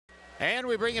And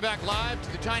we bring you back live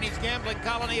to the Chinese gambling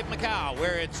colony of Macau,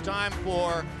 where it's time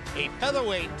for a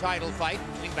featherweight title fight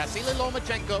between Vasyl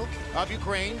Lomachenko of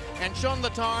Ukraine and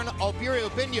Chonlatarn of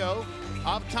Piriyapinyo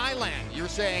of Thailand. You're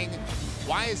saying,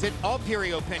 why is it of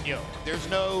Piriyapinyo? There's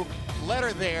no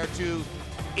letter there to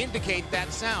indicate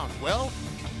that sound. Well,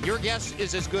 your guess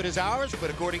is as good as ours, but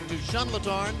according to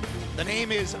Chonlatarn, the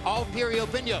name is of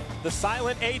Piriyapinyo. The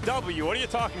silent AW, what are you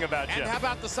talking about, Jeff? And how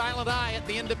about the silent I at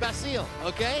the end of Vasyl,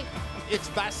 okay? It's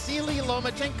Vasyl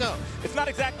Lomachenko. It's not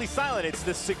exactly silent, it's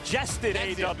the suggested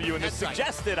AW and the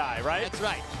suggested I, right? That's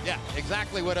right, yeah,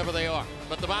 exactly whatever they are.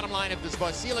 But the bottom line of this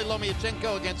Vasyl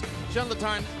Lomachenko against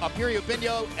Chonlatarn of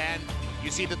Piriyapinyo, and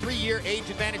you see the 3-year age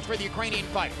advantage for the Ukrainian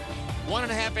fighter.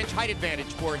 1.5-inch height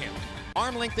advantage for him.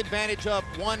 Arm length advantage of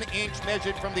 1 inch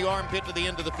measured from the armpit to the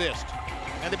end of the fist.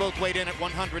 And they both weighed in at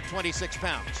 126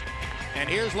 pounds. And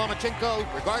here's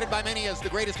Lomachenko, regarded by many as the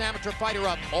greatest amateur fighter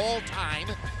of all time.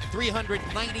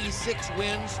 396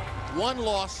 wins, 1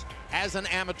 loss as an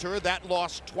amateur. That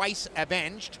loss twice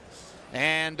avenged.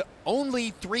 And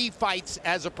only 3 fights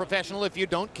as a professional, if you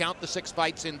don't count the 6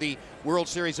 fights in the World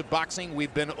Series of Boxing.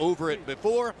 We've been over it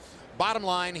before. Bottom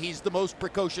line, he's the most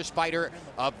precocious fighter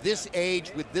of this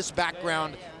age with this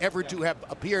background ever to have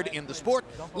appeared in the sport.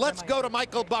 Let's go to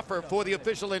Michael Buffer for the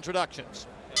official introductions.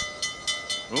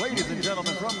 Ladies and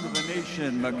gentlemen, from the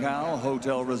Venetian Macau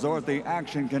Hotel Resort, the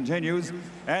action continues,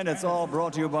 and it's all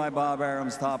brought to you by Bob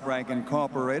Arum's Top Rank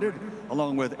Incorporated,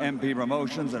 along with MP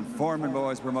Promotions and Foreman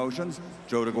Boys Promotions,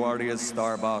 Joe DeGuardia's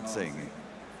Star Boxing.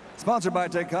 Sponsored by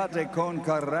Tecate Con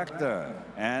Caracta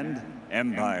and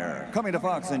Empire. Coming to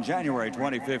Fox in January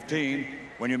 2015,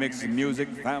 when you mix music,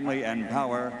 family, and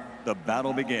power, the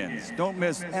battle begins. Don't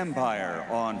miss Empire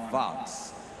on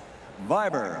Fox.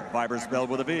 Viber, Viber spelled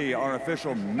with a V, our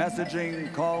official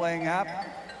messaging calling app,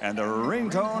 and the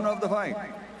ringtone of the fight.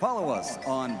 Follow us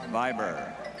on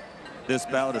Viber. This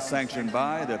bout is sanctioned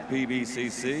by the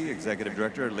PBCC, Executive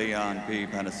Director Leon P.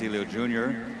 Panacilio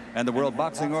Jr., and the World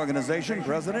Boxing Organization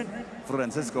President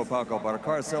Francisco Paco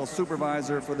Barcarcel,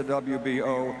 Supervisor for the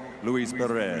WBO, Luis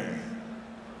Perez.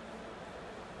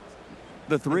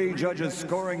 The 3 judges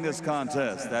scoring this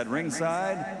contest at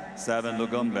ringside, Savin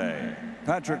Lugumbe,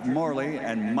 Patrick Morley,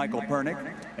 and Michael Pernick.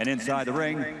 And inside the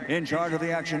ring, in charge of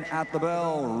the action at the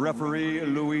bell, referee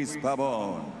Luis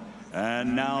Pabon.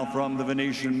 And now from the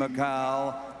Venetian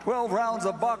Macau, 12 rounds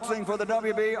of boxing for the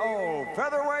WBO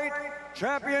Featherweight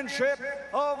Championship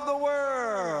of the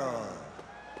World.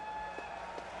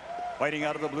 Fighting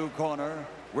out of the blue corner,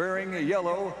 wearing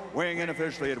yellow, weighing in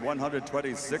officially at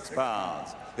 126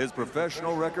 pounds. His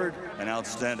professional record, an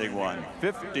outstanding one.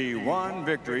 51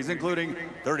 victories, including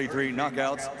 33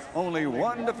 knockouts, only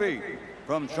 1 defeat.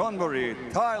 From Chonburi,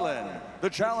 Thailand, the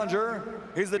challenger,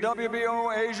 he's the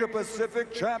WBO Asia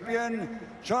Pacific champion,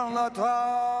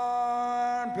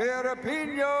 Chonlatarn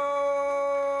Piriyapinyo.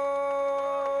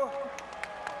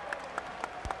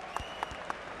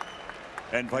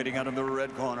 And fighting out in the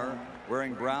red corner,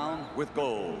 wearing brown with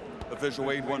gold, official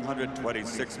weight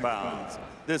 126 pounds.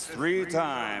 This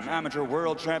 3-time amateur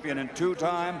world champion and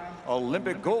 2-time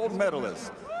Olympic gold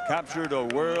medalist captured a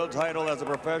world title as a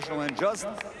professional in just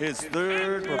his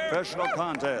 3rd professional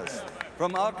contest.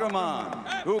 From Akraman,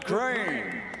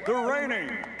 Ukraine, the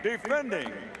reigning,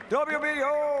 defending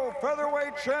WBO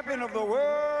featherweight champion of the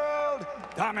world,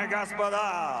 Dame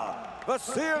Gospoda,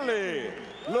 Vasyl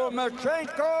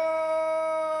Lomachenko.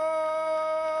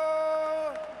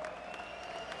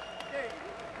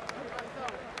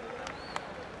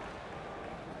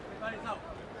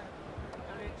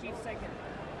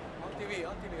 On TV,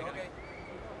 okay.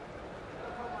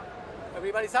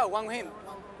 Everybody's out, one him.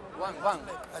 One.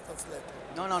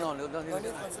 No.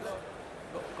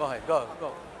 Go ahead, go.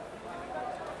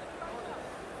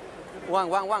 One.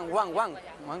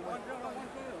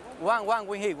 One,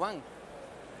 we hit, one.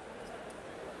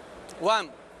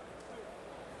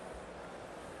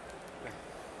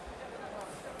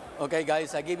 Okay,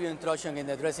 guys, I give you instruction in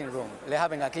the dressing room. They're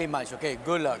having a clean match, okay?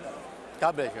 Good luck.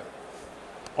 God bless you.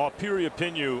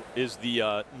 Piriyapinyo is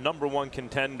the #1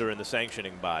 contender in the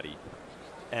sanctioning body,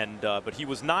 and but he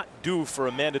was not due for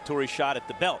a mandatory shot at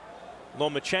the belt.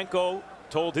 Lomachenko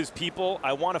told his people,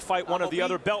 I want to fight one of the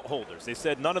other belt holders. They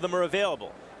said none of them are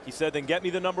available. He said, then get me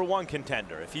the #1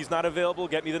 contender. If he's not available,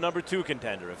 get me the #2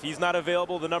 contender. If he's not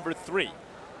available, the #3.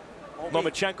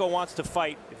 Lomachenko wants to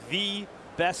fight the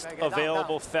best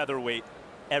available featherweight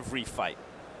every fight.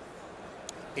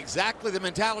 Exactly the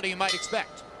mentality you might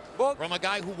expect from a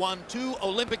guy who won 2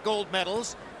 Olympic gold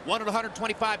medals, one at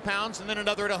 125 pounds and then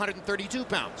another at 132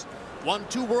 pounds. Won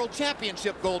 2 world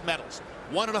championship gold medals,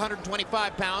 one at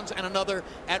 125 pounds and another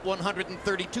at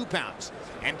 132 pounds.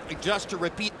 And just to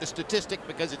repeat the statistic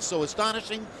because it's so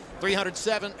astonishing,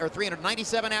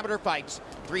 397 amateur fights,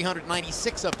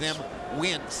 396 of them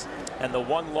wins. And the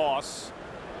one loss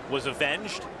was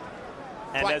avenged.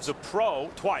 And Twice. as a pro,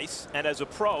 twice, and as a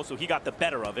pro, so he got the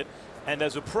better of it. And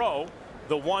as a pro,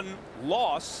 the one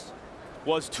loss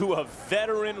was to a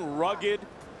veteran, rugged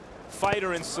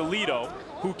fighter in Salido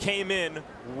who came in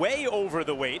way over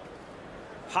the weight,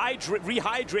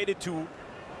 rehydrated to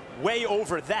way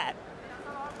over that.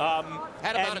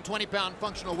 Had about a 20-pound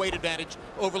functional weight advantage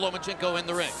over Lomachenko in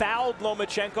the ring. Fouled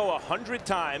Lomachenko 100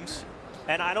 times,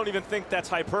 and I don't even think that's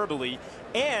hyperbole,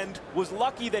 and was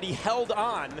lucky that he held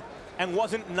on and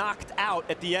wasn't knocked out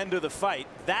at the end of the fight.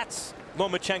 That's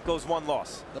Lomachenko's one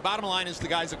loss. The bottom line is the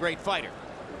guy's a great fighter.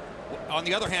 On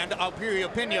the other hand,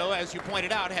 Piriyapinyo, as you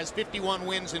pointed out, has 51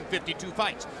 wins in 52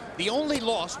 fights. The only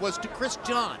loss was to Chris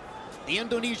John, the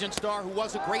Indonesian star who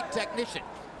was a great technician.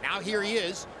 Now here he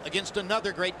is against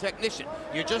another great technician.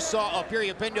 You just saw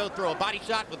Piriyapinyo throw a body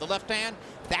shot with the left hand.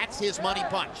 That's his money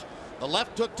punch. The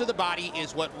left hook to the body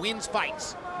is what wins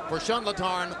fights for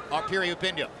Chonlatarn or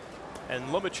Piriyapinyo. And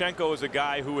Lomachenko is a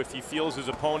guy who, if he feels his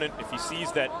opponent, if he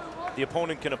sees that the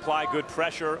opponent can apply good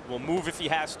pressure, will move if he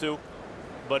has to.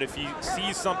 But if he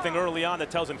sees something early on that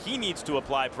tells him he needs to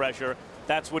apply pressure,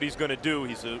 that's what he's going to do.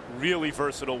 He's a really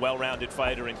versatile, well-rounded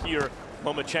fighter. And here,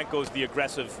 Lomachenko's the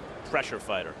aggressive pressure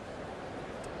fighter.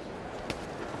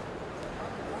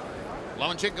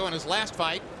 Lomachenko in his last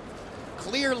fight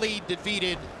clearly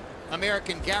defeated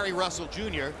American Gary Russell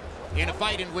Jr. in a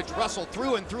fight in which Russell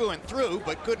threw and threw and threw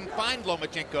but couldn't find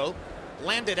Lomachenko,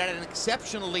 landed at an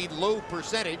exceptionally low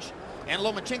percentage, and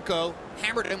Lomachenko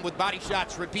hammered him with body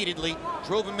shots repeatedly,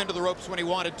 drove him into the ropes when he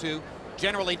wanted to,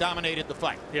 generally dominated the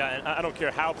fight. Yeah, and I don't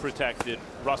care how protected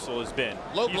Russell has been.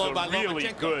 Low He's blow by a really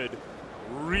Lomachenko. good,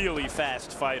 really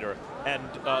fast fighter, and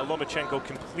Lomachenko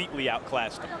completely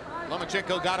outclassed him.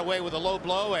 Lomachenko got away with a low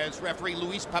blow as referee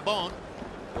Luis Pabon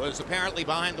was apparently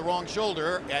behind the wrong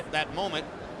shoulder at that moment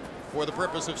for the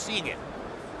purpose of seeing it.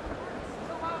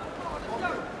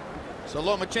 So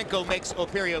Lomachenko makes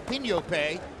Piriyapinyo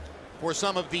pay for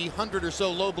some of the 100 or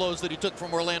so low blows that he took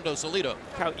from Orlando Salido.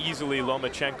 How easily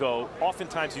Lomachenko,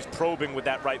 oftentimes he's probing with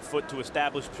that right foot to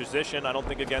establish position. I don't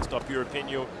think against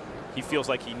Piriyapinyo he feels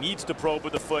like he needs to probe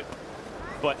with the foot,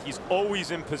 but he's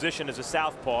always in position as a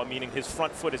southpaw, meaning his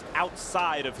front foot is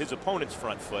outside of his opponent's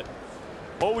front foot.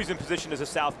 Always in position as a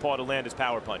southpaw to land his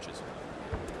power punches.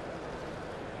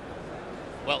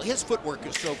 Well, his footwork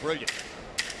is so brilliant.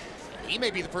 He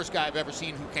may be the first guy I've ever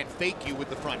seen who can fake you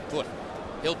with the front foot.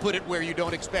 He'll put it where you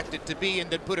don't expect it to be and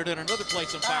then put it in another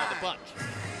place and fire the punch.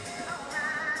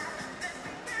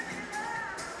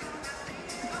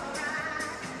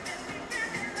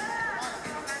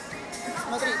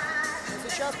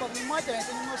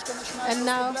 And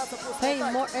now pay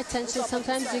more attention.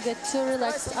 Sometimes you get too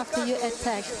relaxed after you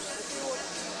attack.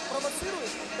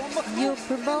 You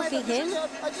provoking him,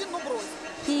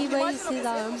 he raises his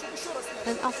arm,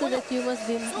 and after that you must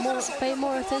be pay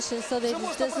more attention so that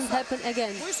it doesn't happen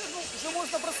again.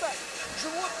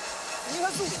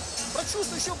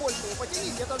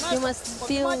 You must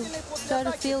try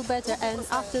to feel better, and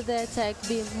after the attack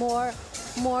be more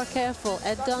careful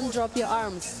and don't drop your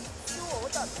arms.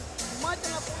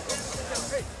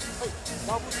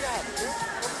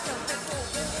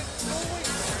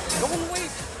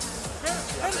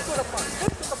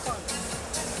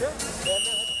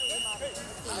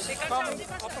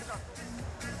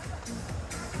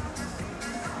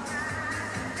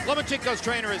 Lomachenko's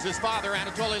trainer is his father,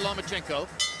 Anatoly Lomachenko,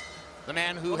 the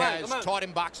man who has taught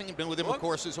him boxing and been with him, of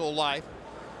course, his whole life.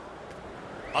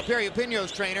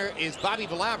 Piriyapinyo's trainer is Bobby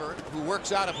Valaver, who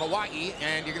works out of Hawaii,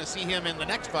 and you're going to see him in the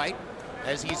next fight,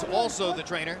 as he's also the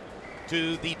trainer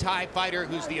to the Thai fighter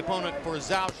who's the opponent for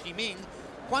Zhao Shiming,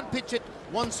 Kwanpichit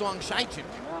Wonsong Shaichin.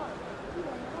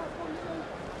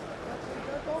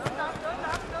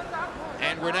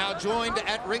 And we're now joined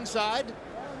at ringside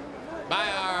by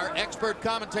our expert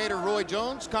commentator, Roy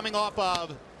Jones, coming off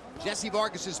of Jesse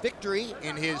Vargas's victory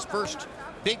in his first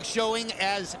big showing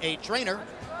as a trainer.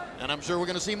 And I'm sure we're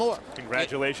going to see more.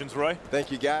 Congratulations, Roy.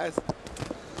 Thank you, guys.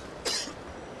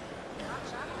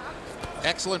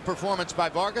 Excellent performance by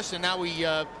Vargas. And now we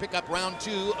pick up round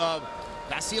two of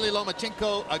Vasyl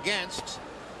Lomachenko against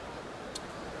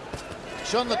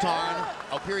Chonlatarn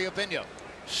Piriyapinyo.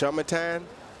 Chonlatarn?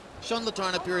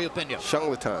 Chonlatarn Piriyapinyo.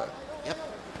 Chonlatarn. Yep.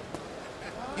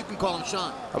 You can call him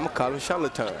Sean. I'm going to call him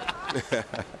Chonlatarn.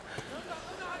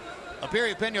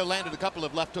 Piriyapinyo landed a couple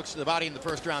of left hooks to the body in the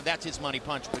first round. That's his money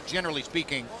punch. But generally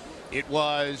speaking, it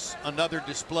was another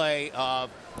display of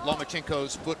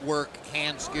Lomachenko's footwork,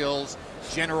 hand skills,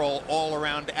 general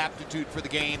all-around aptitude for the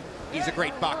game. He's a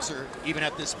great boxer, even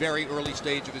at this very early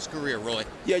stage of his career, Roy.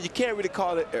 Yeah, you can't really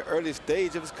call it an early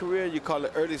stage of his career. You call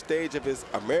it early stage of his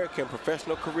American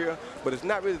professional career, but it's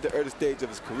not really the early stage of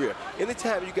his career.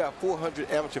 Anytime you got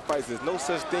 400 amateur fights, there's no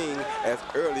such thing as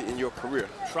early in your career.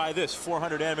 Try this,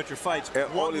 400 amateur fights, and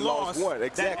one only loss, lost one,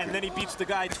 exactly. And then he beats the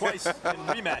guy twice in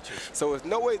rematches. So there's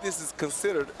no way this is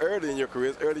considered early in your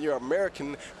career. It's early in your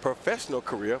American professional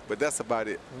career, but that's about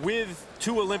it. With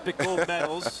 2 Olympic gold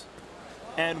medals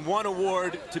and 1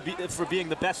 award for being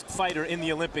the best fighter in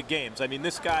the Olympic Games. I mean,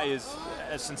 this guy is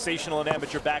as sensational an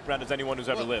amateur background as anyone who's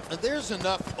ever lived. There's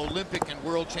enough Olympic and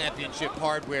World Championship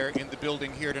hardware in the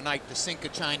building here tonight to sink a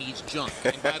Chinese junk.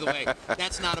 And by the way,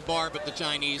 that's not a bar, but the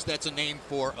Chinese, that's a name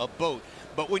for a boat.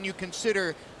 But when you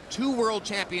consider 2 World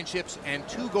Championships and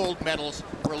 2 gold medals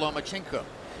for Lomachenko,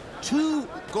 2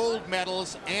 gold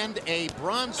medals and a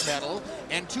bronze medal,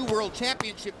 and 2 World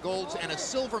Championship golds and a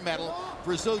silver medal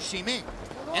for Zhou Shiming.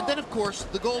 And then, of course,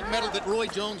 the gold medal that Roy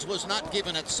Jones was not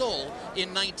given at Seoul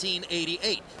in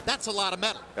 1988. That's a lot of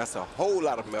medals. That's a whole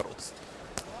lot of medals.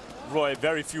 Roy,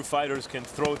 very few fighters can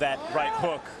throw that right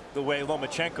hook the way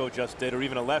Lomachenko just did, or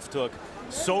even a left hook,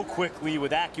 so quickly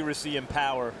with accuracy and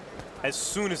power as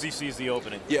soon as he sees the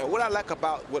opening. Yeah, what I like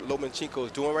about what Lomachenko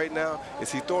is doing right now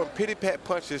is he's throwing pity-pat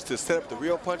punches to set up the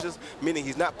real punches, meaning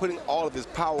he's not putting all of his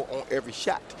power on every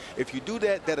shot. If you do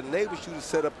that, that enables you to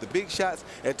set up the big shots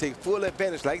and take full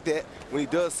advantage like that when he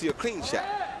does see a clean shot.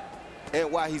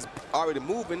 And while he's already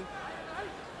moving,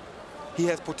 he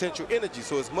has potential energy,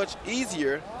 so it's much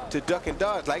easier to duck and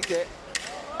dodge like that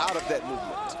out of that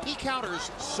movement. He counters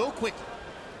so quickly.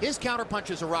 His counter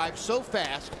punches arrive so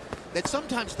fast that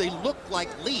sometimes they look like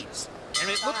leads. And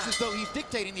it looks as though he's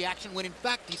dictating the action when in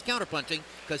fact he's counterpunching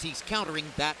because he's countering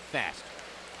that fast.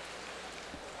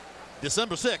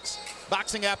 December 6th,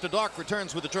 Boxing After Dark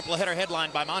returns with a triple header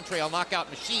headlined by Montreal knockout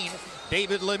machine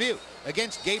David Lemieux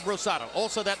against Gabe Rosado.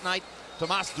 Also that night,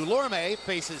 Tomas Dulorme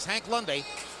faces Hank Lundy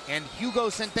and Hugo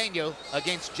Centeno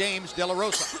against James De La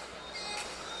Rosa.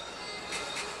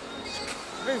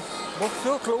 Hey, what's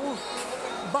so close?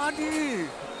 Body.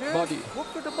 Yeah. Body.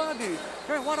 Work with the body.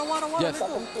 Hey, what? Yes.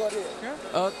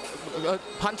 Yeah.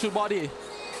 Punch to body.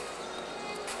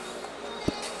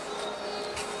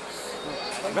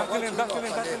 Back in.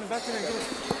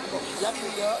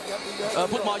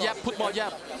 Put more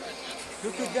jab.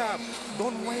 Look at that.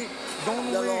 Don't wait.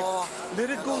 Let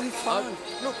it go. He's fine.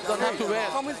 Look, don't have to wait.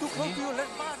 Coming too close to you.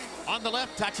 Let body. On the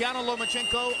left, Tatiana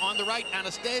Lomachenko. On the right,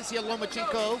 Anastasia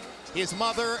Lomachenko, his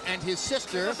mother and his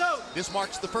sister. This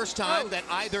marks the first time that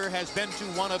either has been to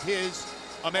one of his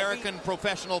American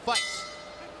professional fights.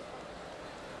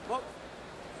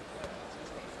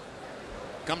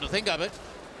 Come to think of it,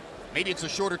 maybe it's a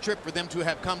shorter trip for them to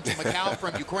have come to Macau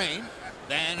from Ukraine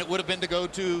than it would have been to go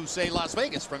to, say, Las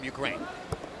Vegas from Ukraine.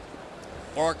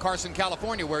 Or Carson,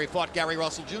 California, where he fought Gary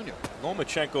Russell Jr.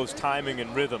 Lomachenko's timing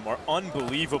and rhythm are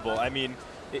unbelievable. I mean,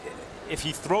 if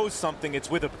he throws something,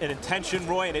 it's with an intention,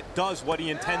 Roy, and it does what he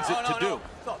intends it to do.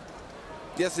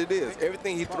 Yes, it is.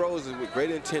 Everything he throws is with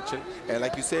great intention, and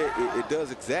like you said, it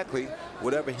does exactly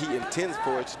whatever he intends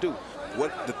for it to do.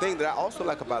 The thing that I also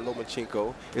like about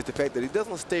Lomachenko is the fact that he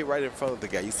doesn't stay right in front of the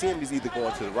guy. You see him, he's either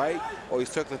going to the right or he's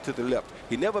circling to the left.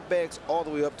 He never backs all the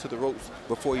way up to the ropes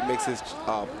before he makes his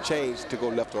change to go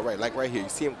left or right. Like right here, you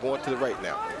see him going to the right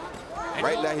now.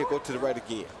 Right now, he'll go to the right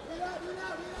again.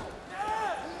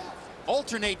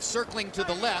 Alternates circling to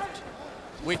the left,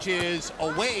 which is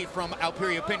away from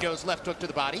Piriyapinyo's left hook to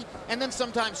the body, and then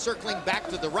sometimes circling back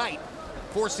to the right,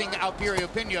 forcing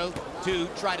Piriyapinyo to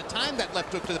try to time that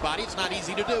left hook to the body. It's not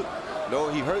easy to do. No,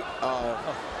 he hurt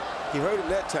him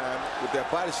that time with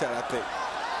that body shot, I think.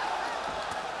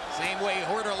 Same way he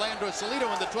hurt Orlando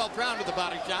Salido in the 12th round with a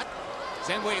body shot.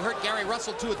 Same way he hurt Gary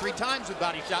Russell 2 or 3 times with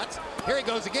body shots. Here he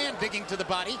goes again, digging to the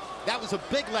body. That was a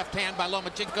big left hand by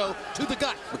Lomachenko to the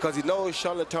gut. Because he knows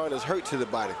Chonlatarn is hurt to the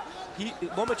body.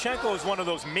 Lomachenko is one of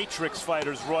those matrix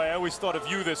fighters, Roy. I always thought of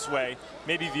you this way,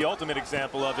 maybe the ultimate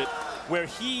example of it, where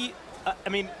he, I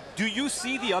mean, do you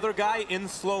see the other guy in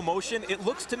slow motion? It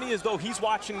looks to me as though he's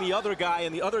watching the other guy,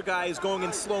 and the other guy is going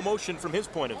in slow motion from his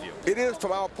point of view. It is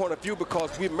from our point of view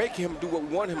because we make him do what we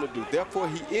want him to do. Therefore,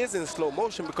 he is in slow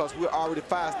motion because we're already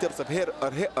 5 steps ahead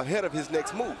of his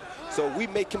next move. So we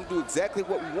make him do exactly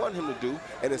what we want him to do,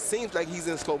 and it seems like he's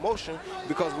in slow motion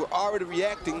because we're already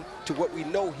reacting to what we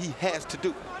know he has to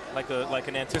do. Like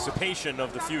an anticipation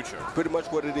of the future. Pretty much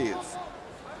what it is.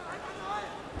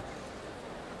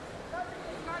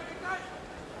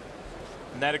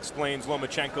 And that explains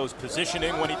Lomachenko's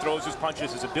positioning when he throws his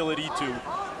punches, his ability to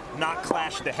not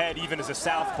clash the head even as a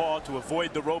southpaw, to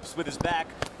avoid the ropes with his back,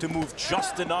 to move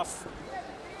just enough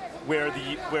where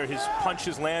his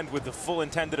punches land with the full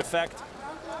intended effect.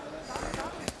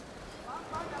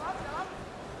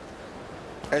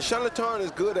 And Chonlatarn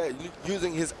is good at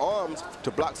using his arms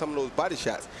to block some of those body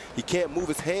shots. He can't move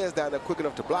his hands down there quick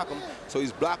enough to block them, so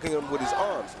he's blocking them with his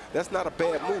arms. That's not a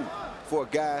bad move for a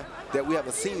guy that we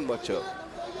haven't seen much of.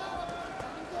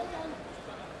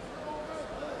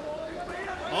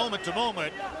 Moment to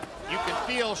moment, you can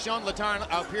feel Chonlatarn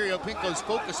Piriyapinyo's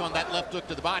focus on that left hook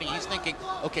to the body. He's thinking,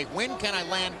 okay, when can I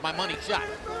land my money shot?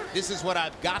 This is what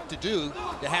I've got to do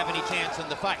to have any chance in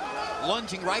the fight.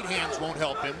 Lunging right hands won't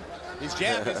help him. His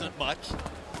jab isn't much.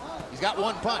 He's got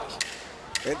one punch.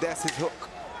 And that's his hook.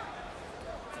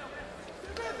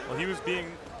 Well, he was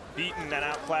being beaten and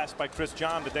outclassed by Chris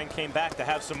John, but then came back to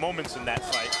have some moments in that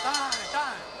fight.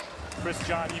 Chris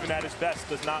John, even at his best,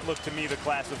 does not look to me the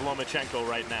class of Lomachenko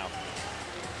right now.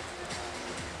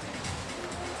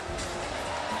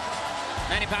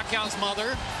 Manny Pacquiao's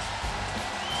mother,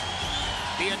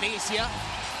 Dionisia.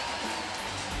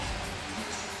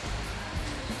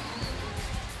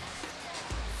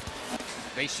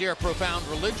 They share profound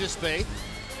religious faith.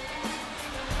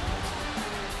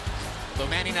 Though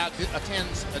Manny now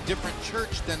attends a different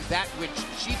church than that which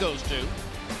she goes to.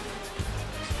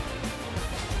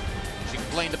 She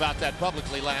complained about that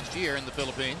publicly last year in the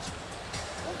Philippines.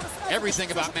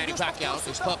 Everything about Manny Pacquiao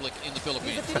is public in the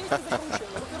Philippines.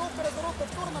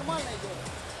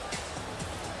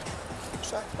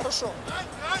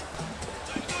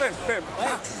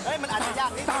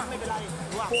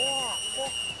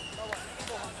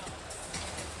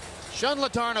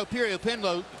 Chonlatarn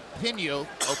Piriyapinyo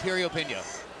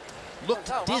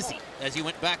looked dizzy as he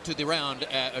went back to the round,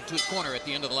 to his corner at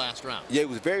the end of the last round. Yeah, he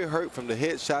was very hurt from the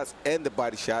head shots and the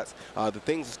body shots. The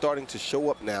things are starting to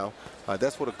show up now.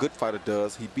 That's what a good fighter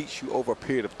does. He beats you over a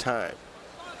period of time.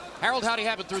 Harold, how do you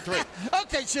have it through three?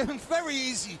 Okay, Jim, very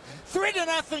easy.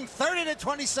 3-0,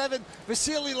 30-27,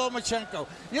 Vasyl Lomachenko.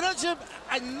 You know, Jim,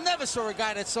 I never saw a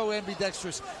guy that's so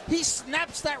ambidextrous. He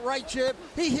snaps that right jab.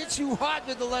 He hits you hard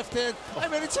with the left hand. I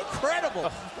mean, it's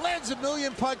incredible. Lands a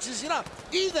million punches. You know,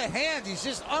 either hand, he's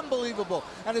just unbelievable.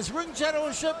 And his ring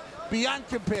generalship, beyond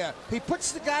compare. He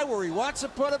puts the guy where he wants to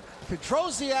put him,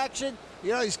 controls the action.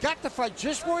 You know, he's got the fight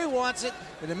just where he wants it,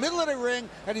 in the middle of the ring,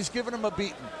 and he's giving him a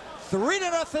beating.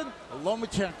 3-0,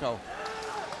 Lomachenko.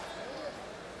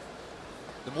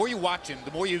 The more you watch him,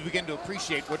 the more you begin to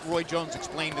appreciate what Roy Jones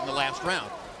explained in the last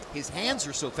round. His hands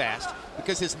are so fast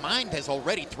because his mind has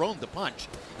already thrown the punch.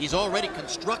 He's already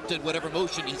constructed whatever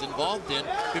motion he's involved in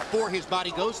before his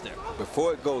body goes there.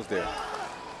 Before it goes there.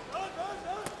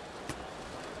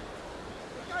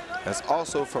 That's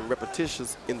also from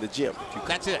repetitions in the gym.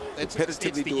 That's it. It's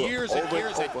the years and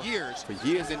years and years. For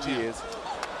years and years.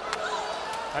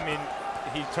 I mean,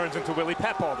 he turns into Willie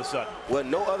Pep all of a sudden. Well,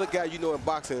 no other guy you know in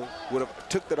boxing would have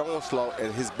took that onslaught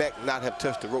and his back not have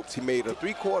touched the ropes. He made a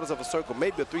 3/4 of a circle,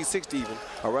 maybe a 360 even,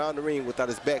 around the ring without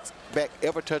his back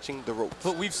ever touching the ropes.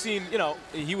 But we've seen, you know,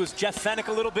 he was Jeff Fennick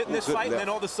a little bit in this fight, and then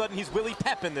all of a sudden he's Willie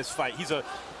Pep in this fight. He's a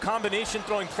combination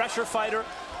throwing pressure fighter.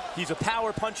 He's a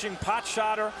power punching pot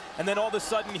shotter, and then all of a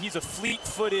sudden he's a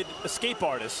fleet-footed escape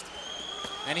artist.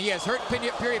 And he has hurt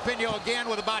Piriyapinyo again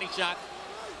with a body shot.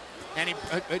 And he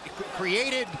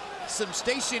created some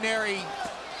stationary,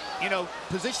 you know,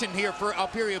 position here for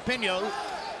Piriyapinyo.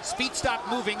 Feet stopped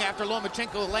moving after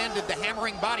Lomachenko landed the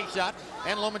hammering body shot,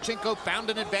 and Lomachenko found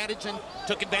an advantage and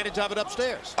took advantage of it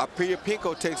upstairs.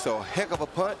 Piriyapinyo takes a heck of a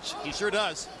punch. He sure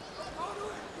does.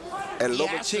 And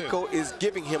Lomachenko is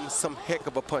giving him some heck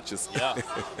of a punches. Yeah.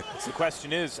 So the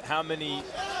question is, how many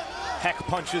heck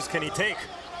punches can he take?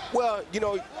 Well, you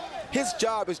know, his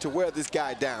job is to wear this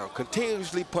guy down,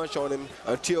 continuously punch on him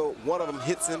until one of them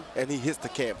hits him and he hits the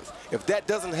canvas. If that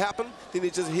doesn't happen, then they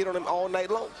just hit on him all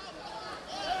night long.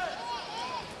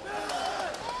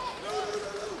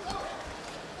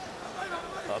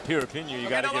 Piriyapinyo, you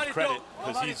got to give credit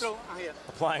because he's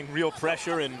applying real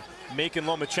pressure and making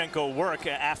Lomachenko work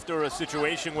after a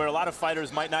situation where a lot of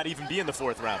fighters might not even be in the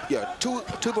fourth round. Yeah, to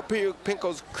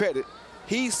Piriyapinyo's credit,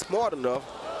 he's smart enough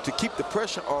to keep the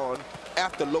pressure on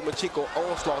after Lomachenko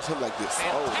onslaughts him like this.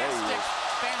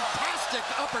 Fantastic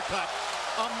uppercut.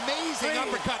 Amazing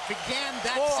uppercut began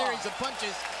that series of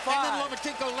punches. And then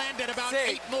Lomachenko landed about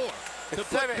 8 more to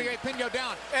put Piriyapinyo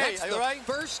down. That's the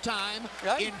first time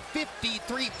in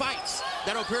 53 fights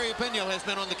that Piriyapinyo has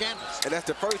been on the canvas. And that's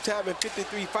the first time in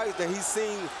 53 fights that he's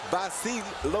seen Vasyl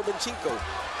Lomachenko.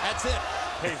 That's it.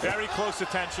 Pay very close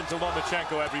attention to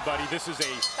Lomachenko, everybody. This is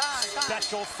a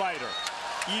special fighter.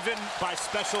 Even by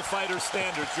special fighter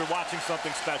standards, you're watching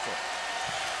something special.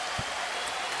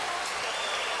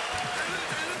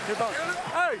 Sit down.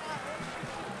 Hey!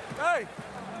 Hey!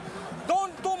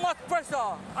 Don't too much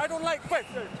pressure. I don't like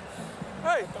pressure.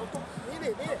 Hey!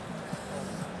 Hey!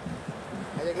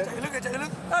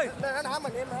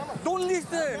 Don't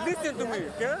listen. Listen to me,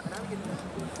 okay?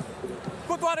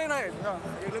 Put one in it.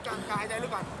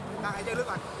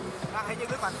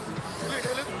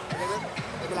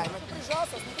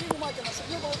 Прижался, смотри внимательно, чтобы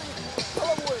не было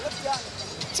головой, локтями.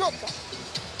 Четко.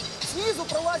 Снизу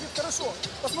пролазит хорошо.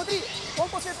 Посмотри, он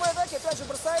после твоей атаки опять же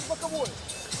бросает боковой.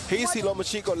 Here you see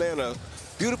Lomachenko land a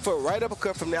beautiful right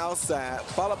uppercut from the outside,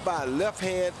 followed by a left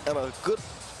hand and a good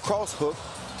cross hook.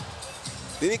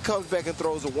 Then he comes back and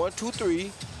throws a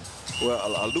 1-2-3, well,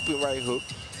 a looping right hook,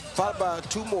 followed by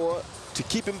 2 more to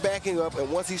keep him backing up. And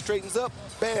once he straightens up,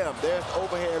 bam, there's the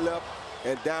overhand left,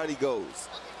 and down he goes.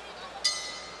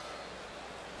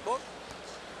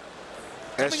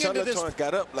 And Chonlatarn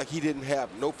got up like he didn't have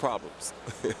no problems.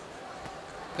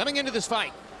 Coming into this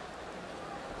fight,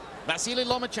 Vasyl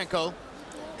Lomachenko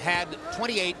had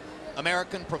 28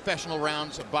 American professional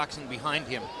rounds of boxing behind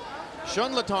him.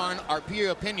 Chonlatarn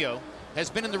Piriyapinyo has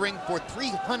been in the ring for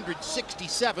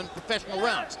 367 professional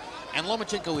rounds, and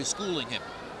Lomachenko is schooling him.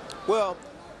 Well,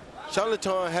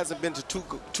 Chonlatarn hasn't been to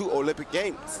two Olympic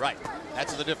Games. Right,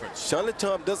 that's the difference.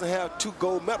 Chonlatarn doesn't have 2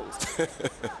 gold medals.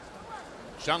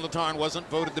 Chonlatarn wasn't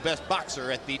voted the best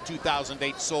boxer at the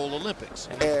 2008 Seoul Olympics.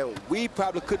 And we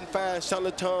probably couldn't find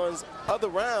Chonlatarn's other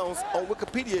rounds on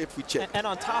Wikipedia if we checked. And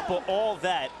on top of all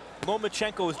that,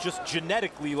 Lomachenko is just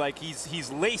genetically like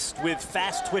he's laced with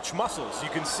fast twitch muscles. You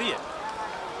can see it.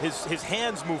 His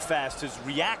hands move fast. His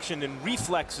reaction and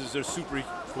reflexes are super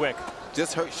quick.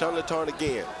 Just hurt Chonlatarn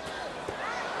again.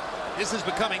 This is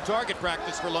becoming target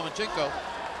practice for Lomachenko.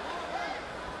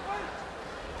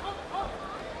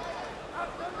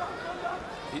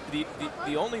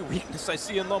 The only weakness I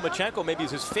see in Lomachenko maybe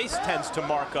is his face tends to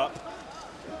mark up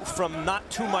from not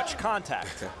too much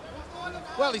contact.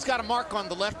 Well, he's got a mark on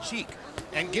the left cheek.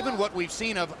 And given what we've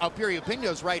seen of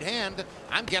Piriyapinyo's right hand,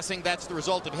 I'm guessing that's the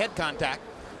result of head contact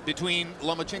between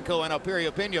Lomachenko and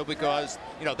Piriyapinyo, because,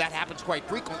 you know, that happens quite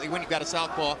frequently when you've got a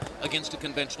southpaw against a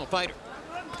conventional fighter.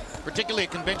 Particularly a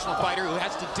conventional fighter who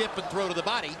has to dip and throw to the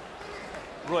body.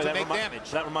 Roy, to make damage.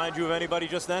 Does that remind you of anybody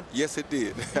just then? Yes, it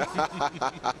did.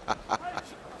 What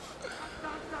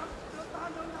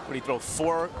did he throw?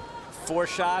 Four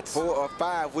shots? 4 or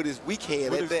 5 with his weak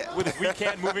hand at that. With his weak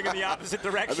hand moving in the opposite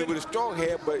direction? I mean, with a strong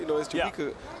hand, but, you know, it's the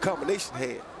weaker combination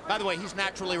hand. By the way, he's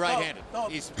naturally right-handed.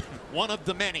 He's one of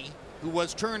the many who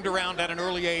was turned around at an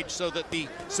early age so that the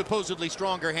supposedly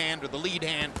stronger hand, or the lead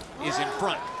hand, is in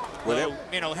front. Well, so,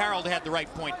 you know, Harold had the right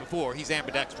point before. He's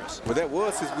ambidextrous. Well, that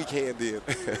was his weak hand then.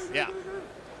 Yeah.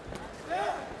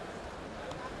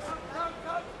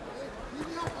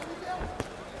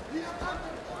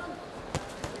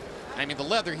 I mean, the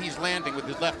leather he's landing with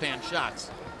his left-hand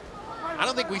shots. I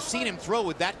don't think we've seen him throw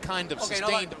with that kind of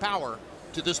sustained power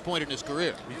to this point in his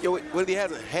career. Yeah, well, he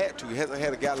hasn't had to. He hasn't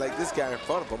had a guy like this guy in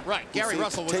front of him. Right. Gary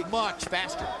Russell was much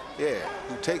faster. Yeah,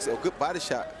 who takes a good body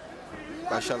shot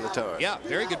by Chonlatarn. Yeah,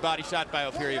 very good body shot by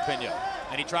Piriyapinyo.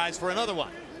 And he tries for another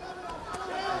one.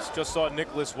 Just saw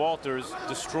Nicholas Walters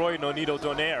destroy Nonito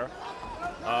Donaire.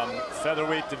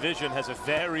 Featherweight division has a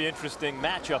very interesting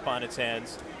matchup on its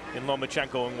hands in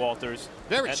Lomachenko and Walters.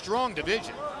 Very strong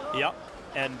division. Yep.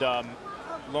 And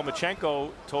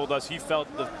Lomachenko told us he felt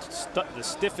the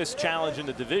stiffest challenge in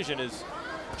the division is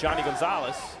Johnny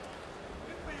Gonzalez.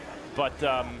 But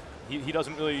he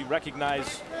doesn't really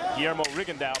recognize Guillermo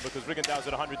Rigondeaux, because Rigondeaux's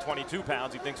at 122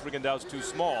 pounds. He thinks Rigondeaux's too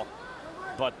small.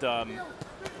 But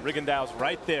Rigondeaux's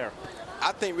right there.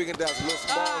 I think Rigondeaux's a little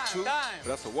small too, but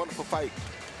that's a wonderful fight.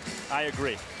 I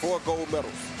agree. 4 gold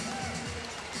medals.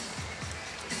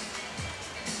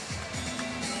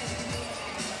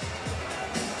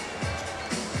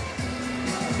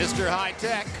 Mr. High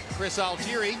Tech, Chris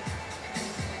Altieri,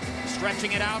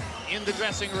 stretching it out in the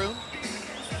dressing room.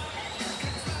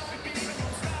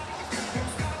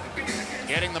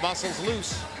 Getting the muscles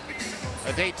loose.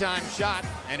 A daytime shot,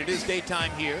 and it is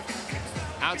daytime here,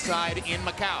 outside in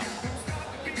Macau.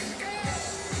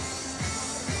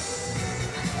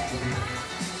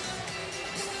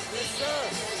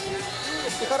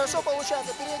 И хорошо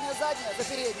получается. Передняя, задняя, за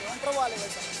переднюю. Он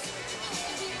проваливается.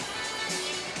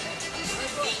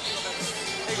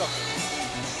 There you go.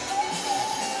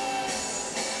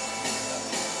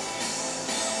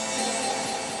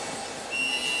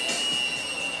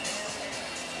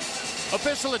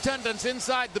 Official attendance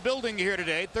inside the building here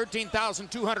today,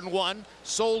 13,201,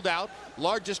 sold out.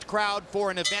 Largest crowd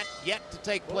for an event yet to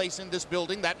take place in this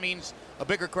building. That means a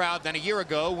bigger crowd than a year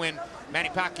ago when Manny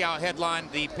Pacquiao headlined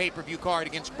the pay-per-view card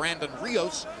against Brandon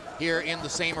Rios here in the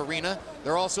same arena.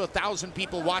 There are also 1,000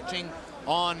 people watching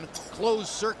on closed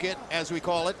circuit, as we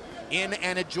call it, in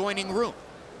an adjoining room.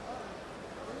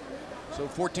 So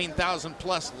 14,000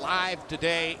 plus live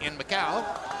today in Macau,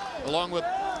 along with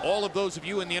all of those of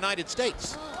you in the United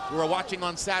States who are watching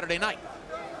on Saturday night.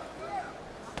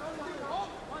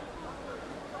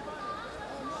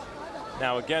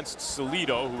 Now against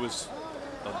Salido, who was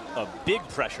a big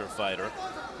pressure fighter,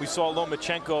 we saw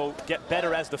Lomachenko get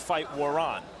better as the fight wore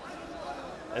on,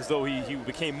 as though he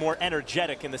became more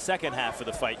energetic in the second half of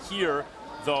the fight. Here,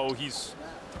 though, he's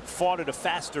fought at a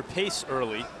faster pace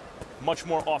early, much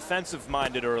more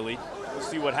offensive-minded early. We'll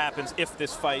see what happens if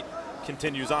this fight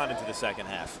continues on into the second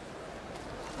half.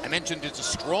 I mentioned it's a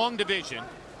strong division,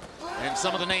 and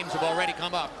some of the names have already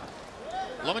come up.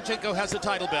 Lomachenko has the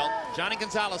title belt. Johnny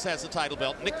Gonzalez has the title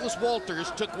belt. Nicholas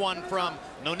Walters took one from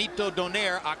Nonito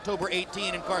Donaire October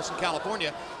 18 in Carson,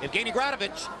 California. Evgeny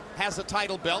Gradovich has a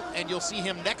title belt, and you'll see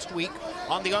him next week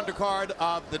on the undercard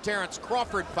of the Terrence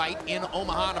Crawford fight in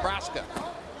Omaha, Nebraska.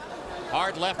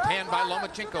 Hard left hand by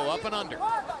Lomachenko, up and under.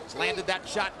 He's landed that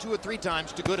shot 2 or 3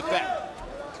 times to good effect.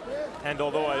 And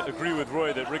although I agree with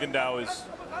Roy that Rigondeaux is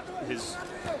his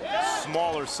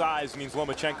smaller size means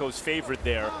Lomachenko's favored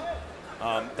there,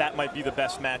 that might be the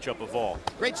best matchup of all.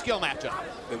 Great skill matchup.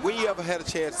 And when you ever had a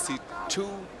chance to see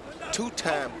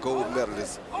two-time gold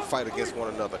medalists fight against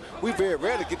one another? We very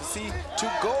rarely get to see 2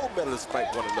 gold medalists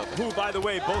fight one another. Who, by the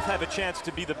way, both have a chance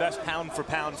to be the best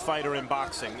pound-for-pound fighter in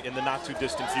boxing in the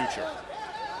not-too-distant future.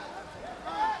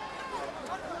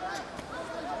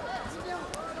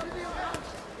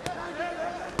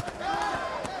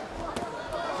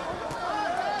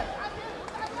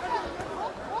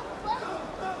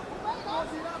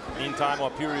 Meantime,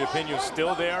 while Piriyapinyo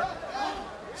still there,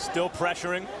 still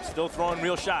pressuring, still throwing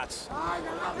real shots.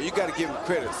 You got to give him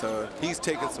credit, son. He's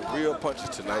taking some real punches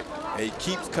tonight, and he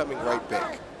keeps coming right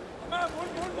back.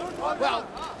 Well,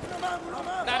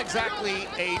 not exactly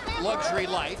a luxury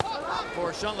life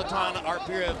for Chonlatarn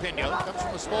Piriyapinyo. Comes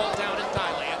from a small town in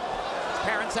Thailand. His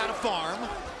parents had a farm.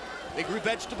 They grew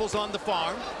vegetables on the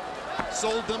farm,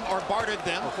 sold them or bartered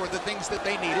them for the things that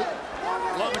they needed.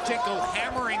 Lomachenko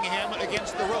hammering him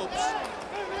against the ropes.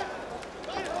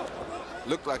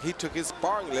 Looked like he took his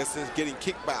sparring lessons getting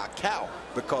kicked by a cow,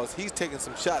 because he's taking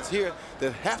some shots here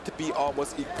that have to be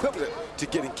almost equivalent to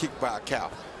getting kicked by a cow.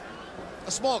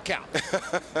 A small cow.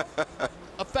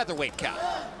 A featherweight cow.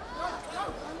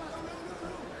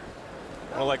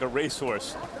 More like a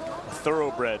racehorse, a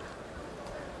thoroughbred.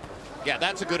 Yeah,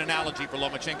 that's a good analogy for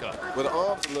Lomachenko. Well, the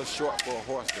arm's a little short for a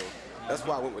horse, though. That's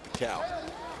why I went with the cow.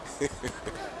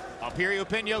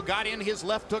 Piriyapinyo got in his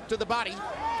left hook to the body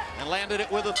and landed it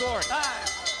with authority.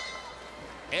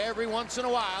 Every once in a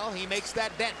while, he makes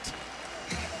that dent.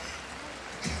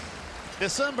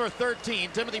 December 13,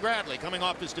 Timothy Bradley, coming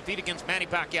off his defeat against Manny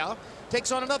Pacquiao,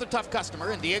 takes on another tough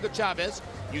customer in Diego Chavez.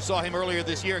 You saw him earlier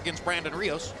this year against Brandon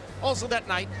Rios. Also that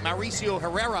night, Mauricio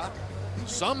Herrera, who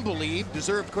some believe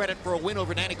deserved credit for a win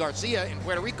over Danny Garcia in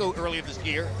Puerto Rico earlier this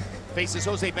year, faces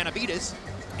Jose Benavides,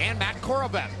 and Matt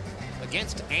Korobet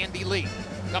against Andy Lee.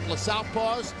 A couple of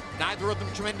southpaws, neither of them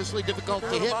tremendously difficult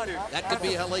to hit. That could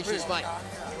be a hellacious fight.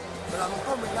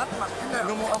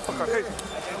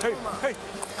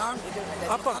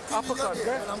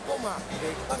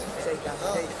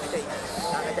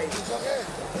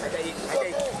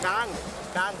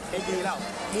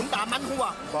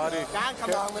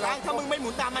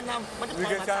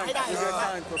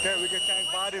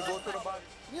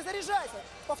 Не заряжайся.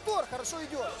 Повтор, хорошо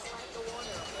идет.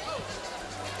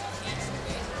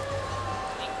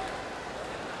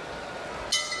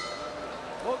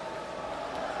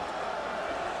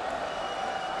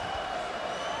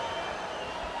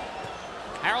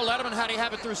 Harold Letterman, how do you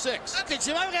have it through 6? Okay,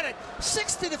 Jim, I've got it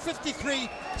 60-53,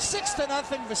 6-0,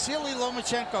 Vasyl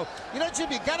Lomachenko. You know,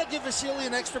 Jim, you got to give Vasyl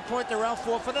an extra point to round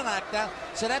 4 for the knockdown,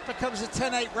 so that becomes a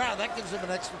 10-8 round. That gives him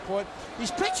an extra point. He's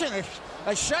pitching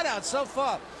a shutout so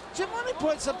far. Jim, let me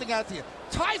point something out to you.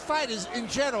 Thai fighters in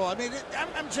general, I mean,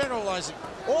 I'm generalizing,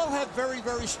 all have very,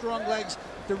 very strong legs.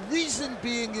 The reason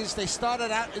being is they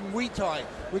started out in Muay Thai,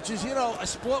 which is, you know, a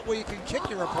sport where you can kick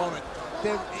your opponent.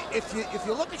 If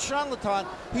you look at Chonlatarn,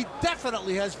 he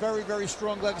definitely has very, very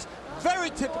strong legs.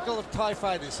 Very typical of Thai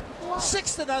fighters.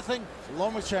 6-0,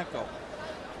 Lomachenko.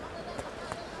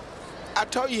 I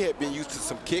told you he had been used to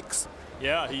some kicks.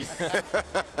 Yeah, he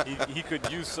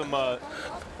could use some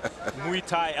Muay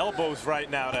Thai elbows right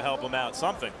now to help him out,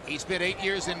 something. He spent 8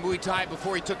 years in Muay Thai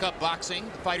before he took up boxing.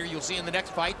 The fighter you'll see in the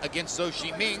next fight against Zhou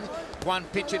Shiming, Juan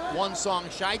Pichit Wonsong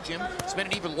Shaijim, spent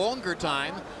an even longer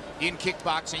time in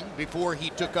kickboxing before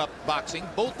he took up boxing.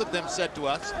 Both of them said to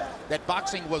us that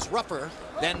boxing was rougher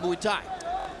than Muay Thai.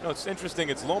 No, it's interesting.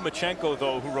 It's Lomachenko,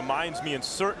 though, who reminds me in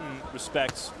certain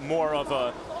respects more of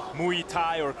a Muay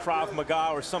Thai or Krav Maga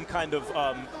or some kind of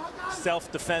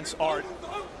self-defense art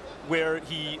where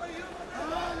he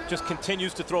just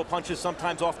continues to throw punches,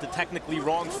 sometimes off the technically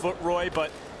wrong foot, Roy, but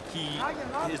he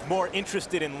is more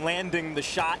interested in landing the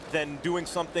shot than doing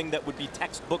something that would be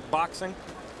textbook boxing.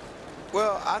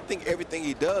 Well, I think everything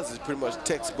he does is pretty much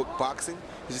textbook boxing.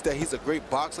 It's just that he's a great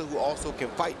boxer who also can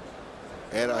fight.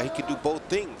 And he can do both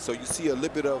things. So you see a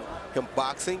little bit of him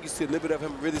boxing. You see a little bit of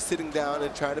him really sitting down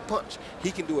and trying to punch.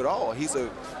 He can do it all. He's a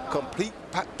complete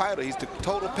fighter. He's the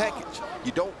total package.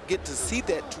 You don't get to see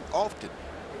that too often.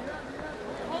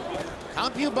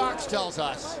 CompuBox tells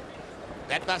us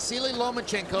that Vasyl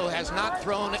Lomachenko has not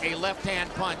thrown a left-hand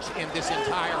punch in this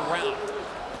entire round.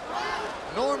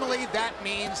 Normally, that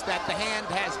means that the hand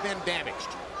has been damaged.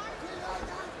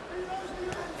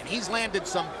 And he's landed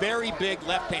some very big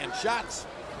left-hand shots,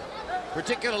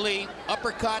 particularly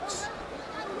uppercuts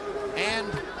and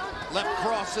left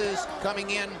crosses coming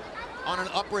in on an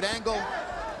upward angle.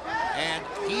 And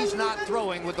he's not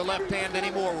throwing with the left hand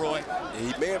anymore, Roy.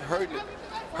 He may have hurt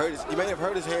he may have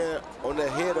hurt his hand on the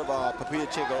head of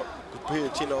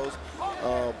Piriyapinyo's.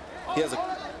 He has a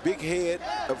big head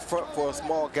up front for a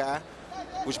small guy,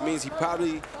 which means he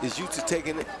probably is used to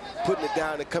taking it, putting it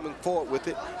down and coming forward with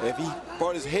it. And if he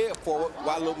brought his head forward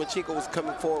while Lomachenko was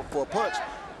coming forward for a punch,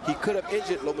 he could have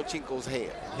injured Lomachenko's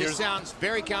hand. This sounds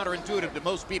very counterintuitive to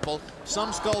most people.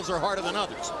 Some skulls are harder than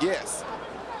others. Yes.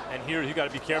 And here you got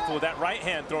to be careful with that right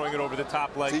hand throwing it over the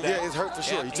top like that. Yeah, it's hurt for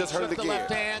sure. Yeah, he just hurt it again. The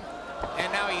left hand,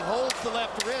 and now he holds the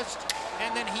left wrist,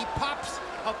 and then he pops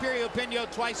Piriyapinyo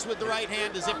twice with the right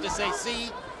hand as if to say,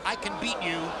 see, I can beat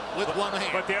you with one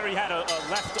hand. But there he had a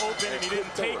left open and he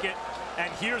didn't take it.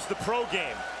 And here's the pro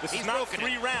game. This is not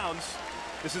 3 rounds.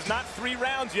 This is not 3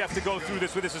 rounds you have to go through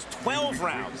this with. This is 12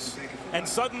 rounds. And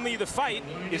suddenly the fight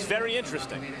is very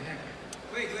interesting.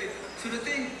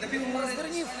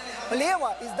 Разверни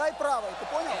влево и сдай правой. Ты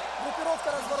понял?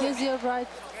 Группировка разворота. Use your right.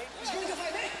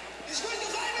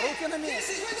 Руки на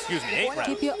месте. Excuse me, 8 rounds.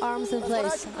 Keep your arms in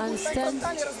place and stand.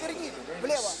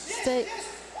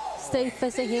 Stay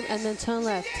facing him and then turn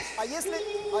left. А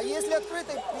если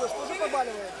открытый бьешь, тоже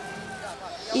побаливает.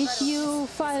 If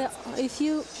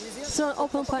you throw an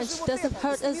open punch, does it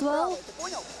hurt as well?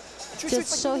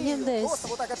 Just show him this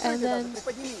and then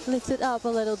lift it up a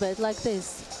little bit like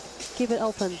this. Keep it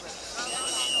open.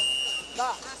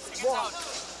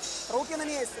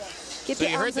 Keep So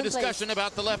your you heard arms the in place. discussion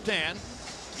about the left hand.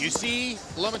 You see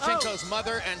Lomachenko's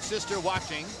mother and sister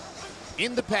watching.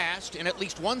 In the past, in at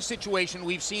least one situation,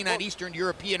 we've seen an Eastern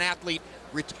European athlete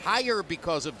retire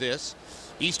because of this.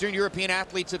 Eastern European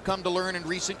athletes have come to learn in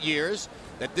recent years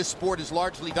that this sport is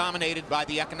largely dominated by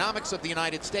the economics of the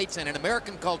United States, and in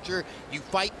American culture, you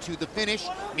fight to the finish,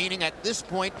 meaning at this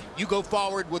point, you go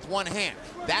forward with one hand.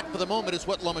 That, for the moment, is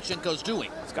what Lomachenko's doing.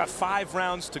 He's got 5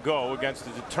 rounds to go against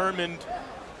a determined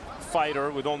fighter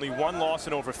with only 1 loss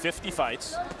in over 50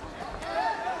 fights.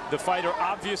 The fighter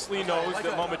obviously knows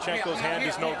that Lomachenko's hand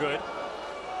is no good.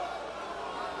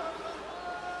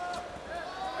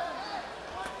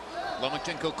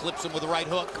 Lomachenko clips him with a right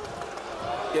hook.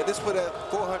 Yeah, this where that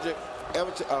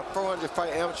 400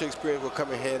 fight amateur experience will come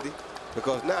in handy,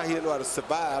 because now he'll know how to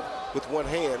survive with one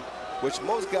hand, which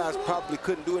most guys probably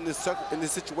couldn't do in this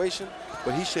situation,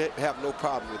 but he should have no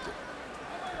problem with it.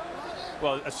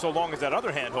 Well, so long as that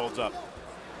other hand holds up.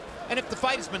 And if the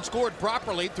fight has been scored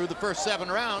properly through the first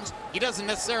 7 rounds, he doesn't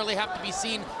necessarily have to be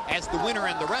seen as the winner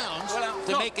in the rounds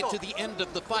to make it to the end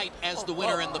of the fight as the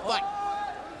winner in the fight.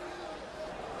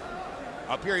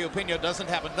 Piriyapinyo doesn't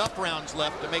have enough rounds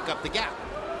left to make up the gap.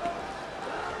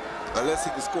 Unless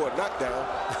he can score a knockdown.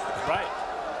 Right.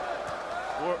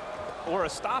 Or a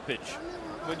stoppage.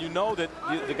 When you know that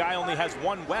the guy only has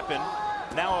 1 weapon,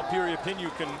 now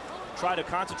Piriyapinyo can try to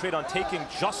concentrate on taking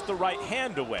just the right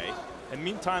hand away. And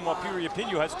meantime,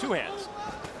 Piriyapinyo has 2 hands.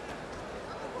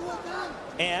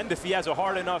 And if he has a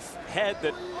hard enough head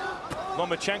that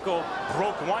Lomachenko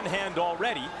broke 1 hand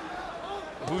already,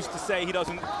 who's to say he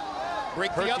doesn't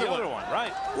break the other one,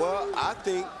 right? Well, I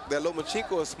think that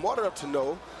Lomachenko is smart enough to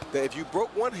know that if you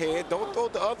broke 1 hand, don't throw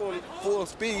the other one full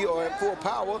speed or at full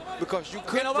power, because you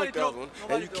could break the other one,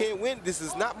 and you can't win. This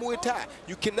is not Muay Thai.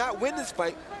 You cannot win this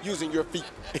fight using your feet.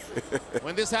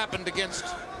 When this happened against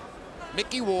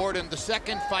Mickey Ward in the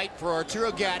second fight for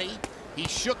Arturo Gatti, he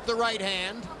shook the right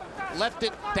hand, left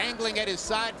it dangling at his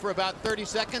side for about 30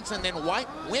 seconds, and then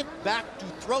went back to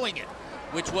throwing it.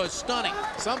 which was stunning.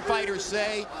 Some fighters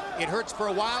say it hurts for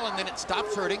a while and then it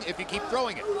stops hurting if you keep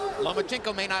throwing it.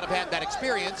 Lomachenko may not have had that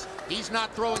experience. He's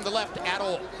not throwing the left at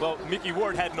all. Well, Mickey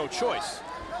Ward had no choice.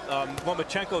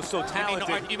 Lomachenko is so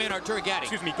talented. You mean Artur Gatti?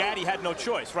 Excuse me, Gatti had no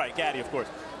choice. Right, Gatti, of course,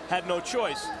 had no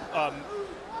choice,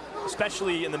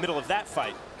 especially in the middle of that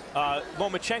fight.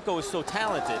 Lomachenko is so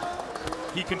talented,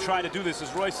 he can try to do this,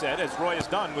 as Roy said, as Roy has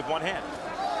done with one hand.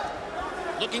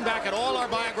 Looking back at all our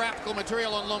biographical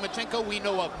material on Lomachenko, we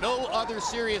know of no other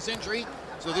serious injury,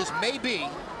 so this may be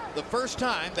the first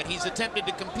time that he's attempted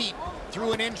to compete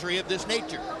through an injury of this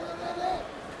nature.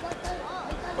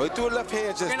 Oh, he threw a left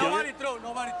hand just Nobody throw.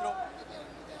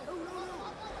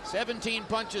 17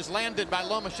 punches landed by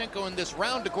Lomachenko in this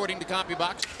round, according to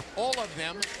CompuBox, all of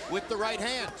them with the right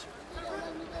hand.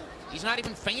 He's not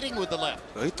even feinting with the left.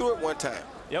 No, he threw it one time.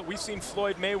 Yeah, we've seen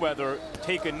Floyd Mayweather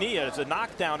take a knee as a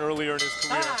knockdown earlier in his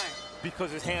career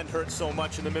because his hand hurt so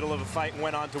much in the middle of a fight and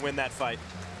went on to win that fight.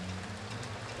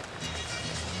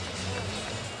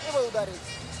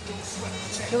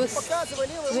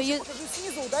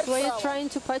 Were you trying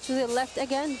to punch with your left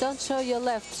again? Don't show your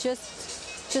left.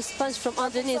 Just punch from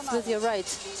underneath with your right.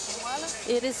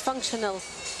 It is functional.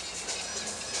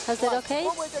 Is that okay?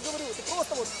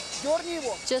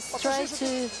 Just try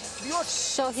to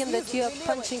show him that you are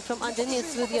punching from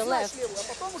underneath with your left.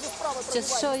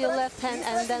 Just show your left hand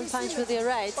and then punch with your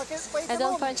right. And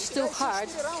don't punch too hard.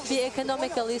 Be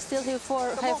economical. You still have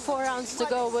four rounds to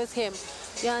go with him.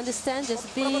 You understand?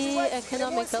 Just be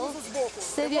economical.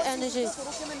 Save your energy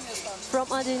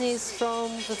from underneath, from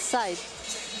the side.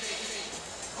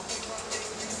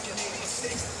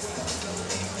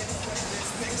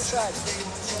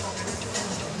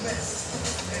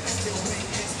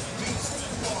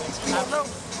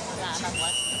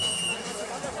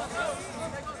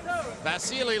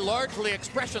 Vasyl largely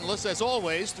expressionless, as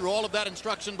always, through all of that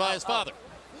instruction by his father.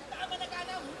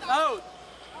 Out.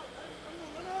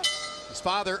 His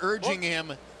father urging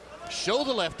him, show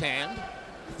the left hand,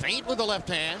 feint with the left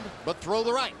hand, but throw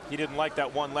the right. He didn't like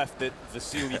that one left that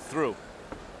Vasyl threw.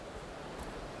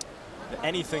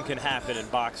 Anything can happen in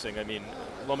boxing. I mean,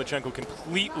 Lomachenko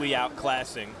completely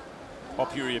outclassing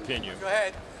Piriyapinyo. Go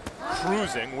ahead.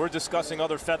 Cruising. We're discussing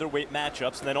other featherweight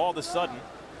matchups, and then all of a sudden,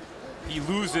 he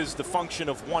loses the function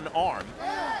of one arm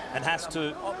and has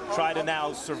to try to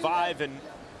now survive, and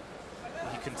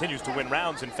he continues to win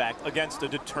rounds, in fact, against a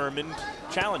determined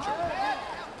challenger.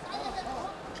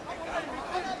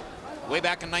 Way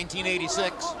back in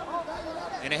 1986,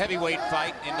 in a heavyweight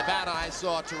fight in Nevada, I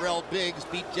saw Terrell Biggs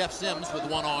beat Jeff Sims with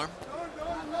one arm.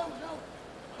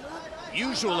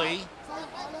 Usually,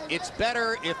 it's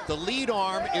better if the lead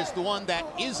arm is the one that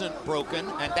isn't broken,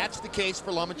 and that's the case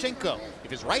for Lomachenko.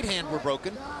 If his right hand were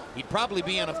broken, he'd probably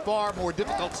be in a far more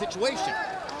difficult situation.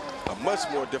 A much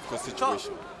more difficult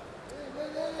situation.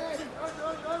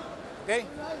 Okay.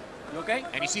 You okay?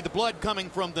 And you see the blood coming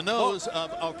from the nose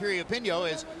of Piriyapinyo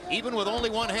is, even with only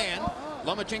one hand,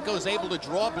 Lomachenko is able to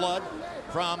draw blood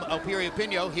from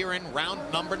Piriyapinyo here in round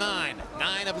number 9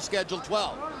 of a scheduled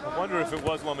 12. I wonder if it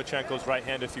was Lomachenko's right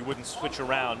hand, if he wouldn't switch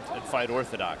around and fight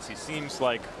orthodox. He seems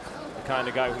like the kind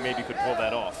of guy who maybe could pull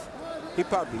that off. He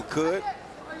probably could.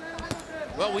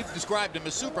 Well, we've described him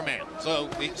as Superman, so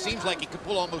it seems like he could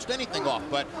pull almost anything off,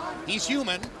 but he's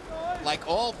human, like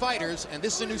all fighters, and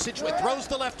this is a new situation. Throws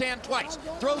the left hand twice,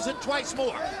 throws it twice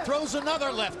more, throws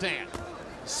another left hand.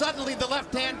 Suddenly the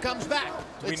left hand comes back.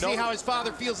 Let's see how his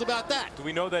father feels about that. Do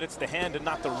we know that it's the hand and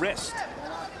not the wrist?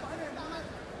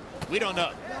 We don't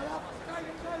know.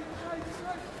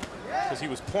 Because he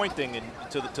was pointing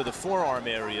to the forearm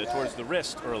area towards the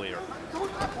wrist earlier,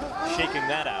 shaking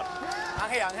that out.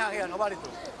 Nobody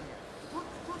throw.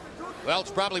 Well,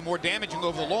 it's probably more damaging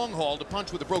over the long haul to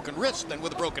punch with a broken wrist than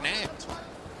with a broken hand.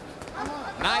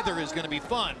 Neither is going to be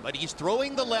fun, but he's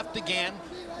throwing the left again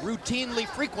routinely,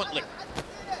 frequently.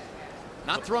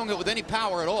 Not throwing it with any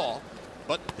power at all,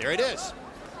 but there it is.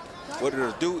 What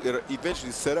it'll do, it'll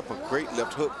eventually set up a great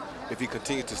left hook if he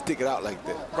continues to stick it out like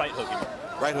that. Right hook, you mean?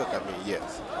 Right hook, I mean,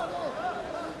 yes.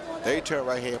 There he turned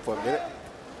right hand for a minute.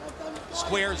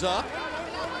 Squares up,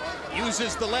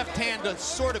 uses the left hand to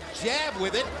sort of jab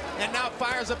with it, and now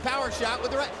fires a power shot with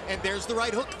the right. And there's the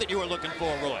right hook that you were looking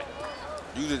for, Roy.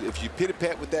 Usually, if you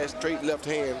pity-pat with that straight left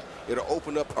hand, it'll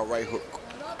open up a right hook.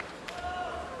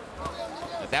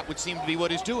 That would seem to be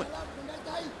what he's doing.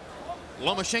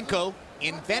 Lomachenko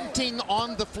inventing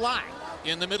on the fly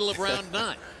in the middle of round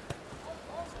 9.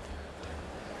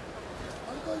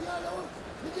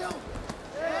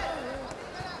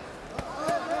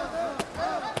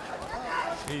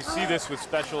 You see this with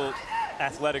special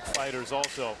athletic fighters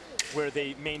also. where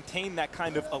they maintain that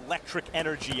kind of electric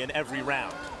energy in every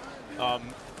round.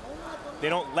 They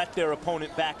don't let their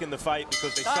opponent back in the fight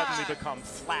because they suddenly become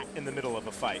flat in the middle of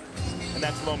a fight. And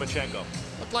that's Lomachenko.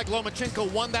 Looked like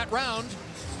Lomachenko won that round.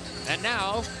 And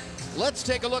now, let's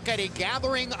take a look at a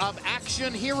gathering of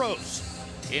action heroes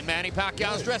in Manny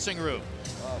Pacquiao's dressing room.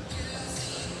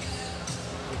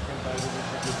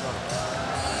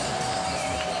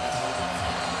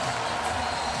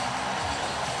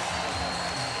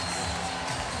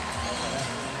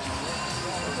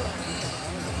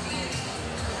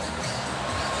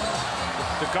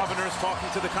 The governor's talking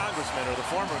to the congressman, or the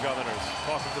former governor's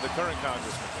talking to the current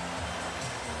congressman.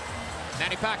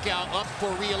 Manny Pacquiao up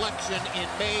for re-election in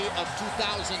May of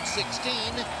 2016.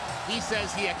 He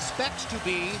says he expects to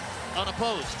be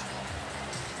unopposed.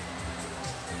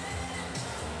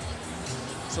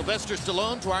 Sylvester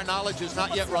Stallone, to our knowledge, has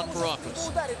not yet run for office.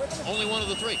 Only one of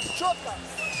the three.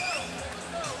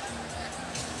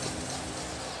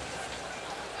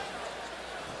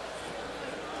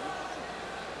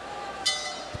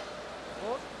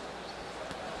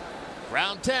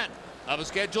 Round 10 of a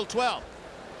scheduled 12.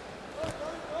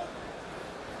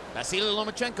 Vasyl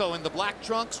Lomachenko in the black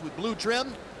trunks with blue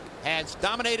trim has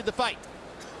dominated the fight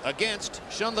against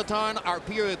Chonlatarn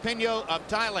Piriyapinyo of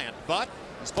Thailand, but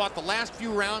he's fought the last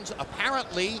few rounds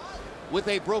apparently with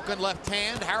a broken left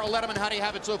hand. Harold Letterman, how do you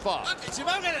have it so far? It's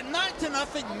about a 9-0,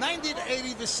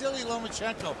 90-80 Vasyl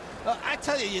Lomachenko. I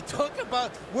tell you, you talk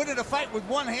about winning a fight with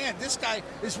one hand. This guy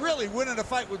is really winning a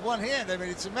fight with one hand. I mean,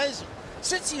 it's amazing.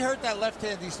 Since he hurt that left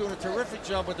hand, he's doing a terrific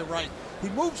job with the right. He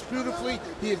moves beautifully.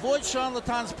 He avoids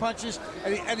Chonlatarn's punches,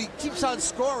 and he keeps on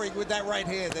scoring with that right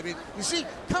hand. I mean, you see,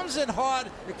 comes in hard,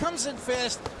 it comes in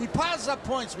fast. He piles up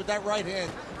points with that right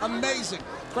hand. Amazing.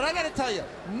 But I got to tell you,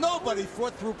 nobody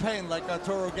fought through pain like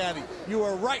Arturo Gatti. You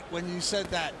were right when you said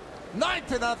that.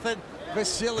 9-0,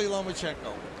 Vasyl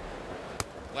Lomachenko.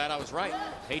 Glad I was right.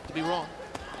 Hate to be wrong.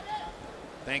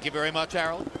 Thank you very much,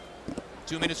 Harold.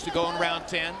 2 minutes to go in round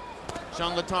 10.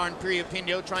 Chonlatarn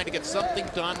Piriyapinyo trying to get something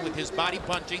done with his body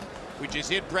punching, which is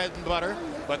his bread and butter.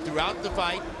 But throughout the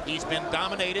fight, he's been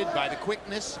dominated by the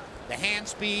quickness, the hand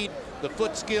speed, the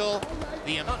foot skill,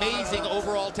 the amazing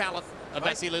overall talent of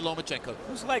Vasyl Lomachenko.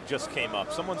 Whose leg just came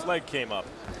up? Someone's leg came up.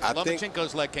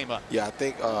 Lomachenko's leg came up. Yeah, I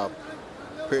think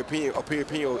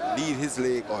Piriyapinyo need his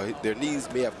leg, or their knees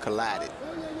may have collided.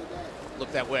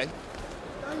 Look that way.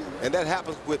 And that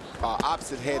happens with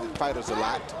opposite-handed fighters a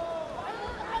lot.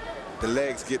 The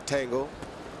legs get tangled.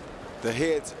 The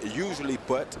heads usually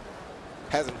butt.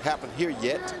 Hasn't happened here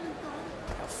yet.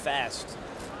 How fast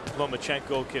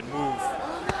Lomachenko can move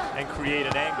and create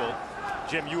an angle.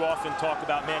 Jim, you often talk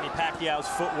about Manny Pacquiao's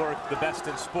footwork, the best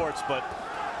in sports, but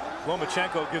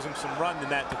Lomachenko gives him some run in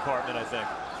that department, I think.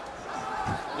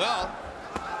 Well,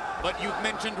 but you've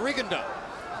mentioned Rigondeaux,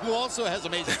 who also has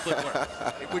amazing footwork.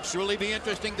 It would surely be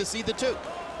interesting to see the two.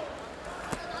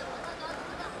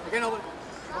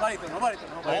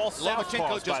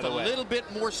 Lomachenko just a little bit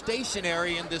more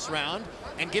stationary in this round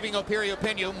and giving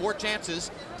Piriyapinyo more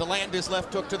chances to land his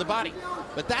left hook to the body.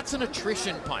 But that's an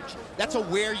attrition punch. That's a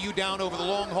wear you down over the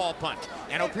long haul punch.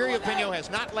 And Piriyapinyo has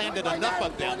not landed enough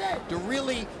of them to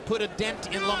really put a dent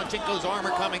in Lomachenko's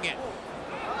armor coming in.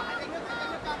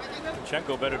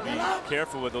 Lomachenko better be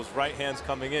careful with those right hands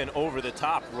coming in over the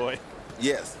top, Roy.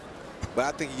 Yes. But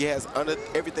I think he has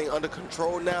everything under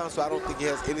control now, so I don't think he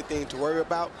has anything to worry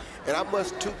about. And I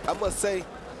must say,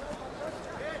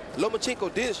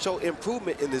 Lomachenko did show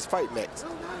improvement in this fight, Max.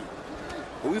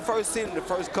 When we first seen him in the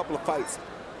first couple of fights,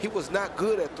 he was not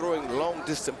good at throwing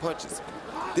long-distance punches.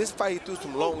 This fight, he threw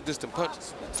some long-distance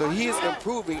punches. So he is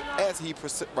improving as he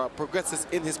progresses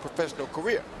in his professional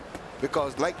career.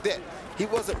 Because like that, he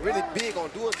wasn't really big on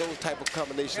doing those type of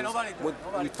combinations when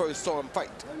we first saw him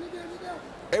fight.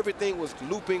 Everything was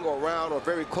looping around or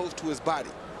very close to his body.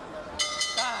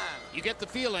 You get the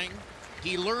feeling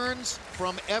he learns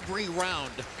from every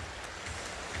round.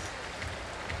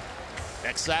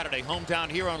 Next Saturday, hometown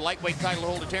hero and lightweight title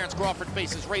holder Terrence Crawford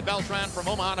faces Ray Beltran from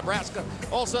Omaha, Nebraska.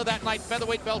 Also that night,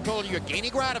 featherweight belt holder Evgeny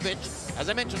Gradovich, as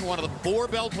I mentioned, one of the 4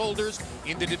 belt holders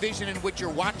in the division in which you're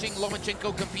watching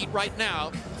Lomachenko compete right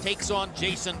now, takes on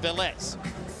Jason Velez.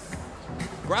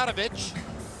 Gradovich,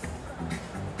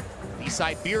 the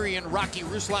Siberian Rocky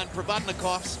Ruslan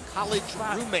Provodnikov's college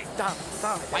roommate,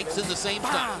 fights in the same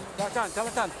style.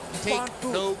 Take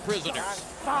no prisoners.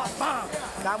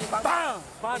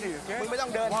 Body, okay?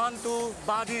 1, 2,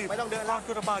 body. 1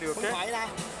 to the body, okay?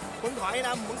 มึงถอยน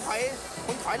ะมึงถ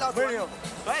อยรอสวน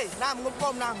เฮ้ยหน้ามึงก้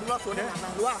มๆนะมึงรอสวนหนักนะ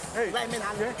รู้ป่ะไล่ไม่ทั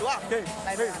นรู้ป่ะ Hey,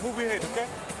 move your head, okay?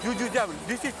 You jab.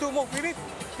 This is 2 more minutes,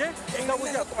 okay?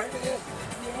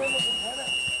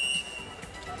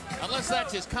 Unless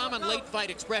that's his common late fight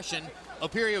expression,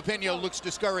 Piriyapinyo looks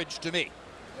discouraged to me.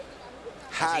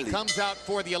 He comes out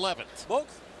for the 11th.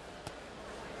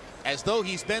 As though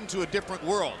he's been to a different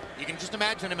world. You can just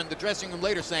imagine him in the dressing room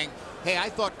later saying, hey, I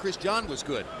thought Chris John was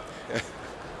good.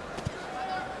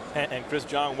 and Chris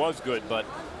John was good, but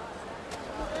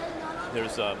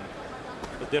there's a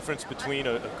difference between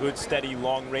a good, steady,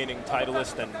 long-reigning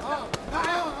titleist and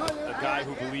a guy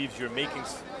who believes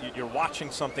you're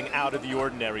watching something out of the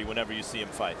ordinary whenever you see him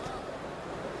fight.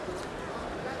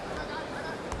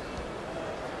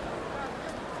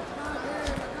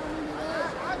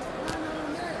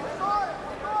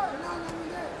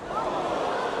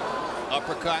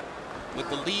 Uppercut with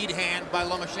the lead hand by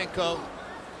Lomachenko.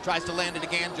 Tries to land it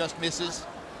again, just misses.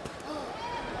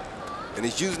 And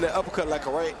he's using that uppercut like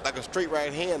a straight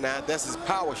right hand now. That's his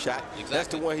power shot. Exactly. That's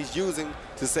the one he's using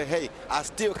to say, hey, I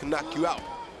still can knock you out.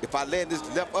 If I land this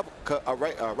left uppercut,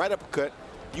 right uppercut,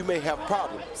 you may have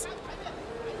problems.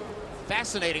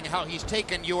 Fascinating how he's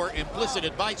taken your implicit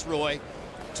advice, Roy,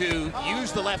 to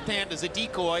use the left hand as a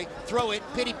decoy, throw it,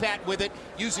 pity-pat with it,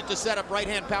 use it to set up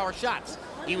right-hand power shots.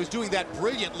 He was doing that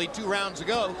brilliantly 2 rounds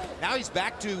ago. Now he's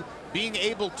back to being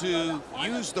able to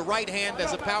use the right hand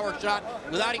as a power shot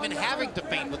without even having to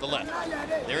feint with the left.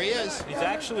 There he is. He's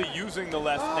actually using the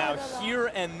left now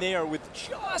here and there with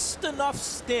just enough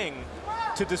sting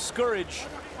to discourage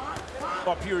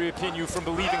Piriyapinyo from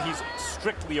believing he's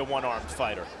strictly a one-armed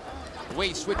fighter. The way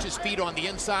he switches feet on the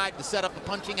inside to set up the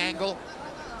punching angle,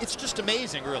 it's just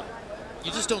amazing, really.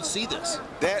 You just don't see this.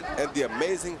 That and the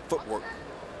amazing footwork.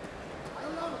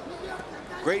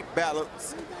 Great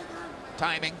balance.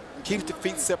 Timing. Keeps the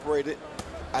feet separated.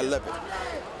 I love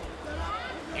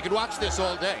it. You could watch this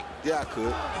all day. Yeah, I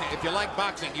could. If you like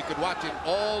boxing, you could watch it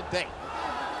all day.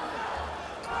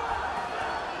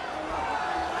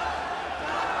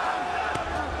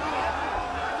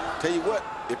 Tell you what,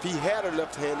 if he had a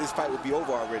left hand, this fight would be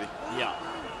over already. Yeah.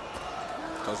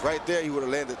 Because right there, he would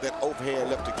have landed that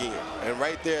overhand left again. And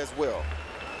right there as well.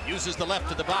 Uses the left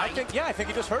to the body. I think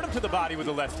he just hurt him to the body with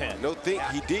the left hand. No,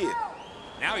 he did.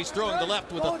 Now he's throwing the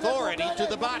left with authority to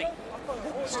the body.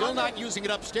 Still not using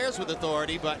it upstairs with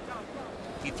authority, but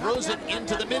he throws it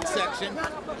into the midsection.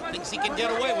 Thinks he can get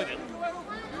away with it.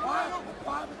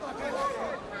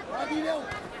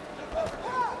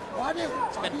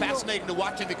 It's been fascinating to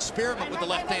watch him experiment with the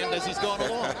left hand as he's going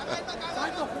along.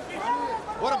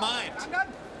 What a mind.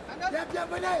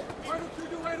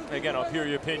 Again,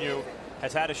 Piriyapinyo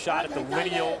has had a shot at the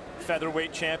lineal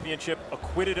featherweight championship,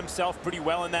 acquitted himself pretty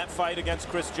well in that fight against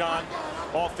Chris John,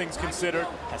 all things considered,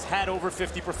 has had over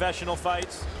 50 professional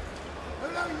fights,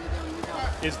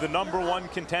 is the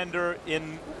 #1 contender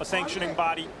in a sanctioning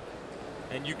body,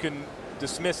 and you can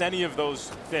dismiss any of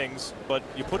those things, but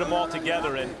you put them all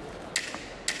together and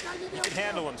he can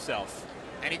handle himself.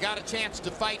 And he got a chance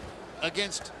to fight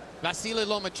against Vasyl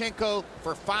Lomachenko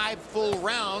for 5 full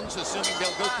rounds, assuming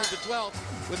they'll go through the 12th,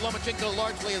 with Lomachenko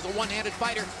largely as a one-handed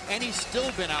fighter, and he's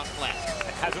still been outclassed. And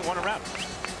hasn't won a round.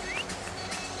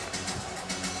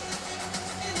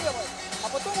 А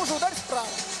потом уже ударь вправо.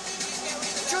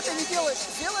 Что ты не делаешь?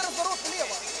 Сделай разворот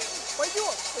влево.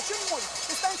 Пойдет. Ты что не можешь?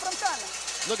 Ты стань фронтально.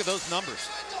 Look at those numbers.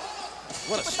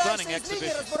 What a stunning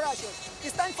exhibition. Ты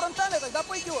стань фронтально, тогда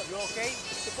пойдет. You okay?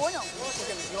 Ты понял?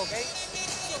 You okay?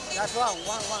 That's wrong.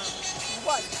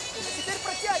 One. Теперь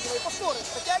протягивай повторы.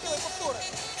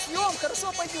 Съем,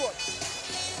 хорошо пойдет.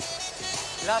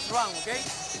 Last round, okay?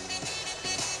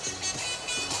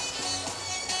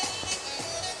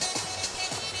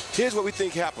 Here's what we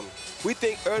think happened. We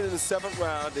think early in the 7th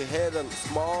round, they had a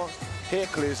small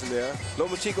head collision there.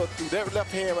 Lomachenko threw that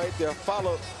left hand right there,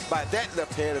 followed by that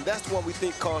left hand, and that's the one we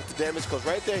think caused the damage, because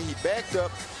right there he backed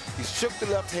up, he shook the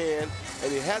left hand,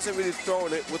 and he hasn't really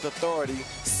thrown it with authority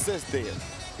since then.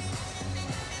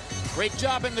 Great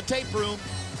job in the tape room,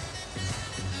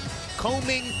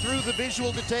 combing through the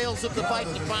visual details of the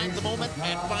fight to find the moment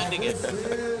and finding it.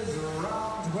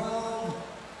 Round 12,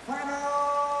 final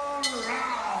round.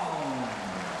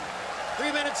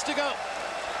 3 minutes to go.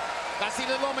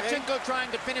 Vasyl Lomachenko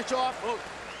trying to finish off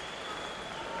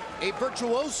a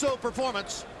virtuoso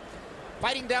performance,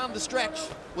 fighting down the stretch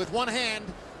with one hand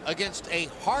against a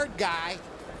hard guy,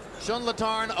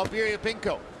 Chonlatarn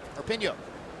Piriyapinyo.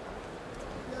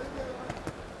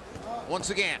 Once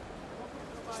again,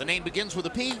 the name begins with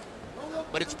a P,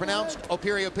 but it's pronounced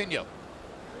Piriyapinyo.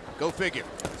 Go figure.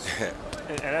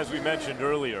 And as we mentioned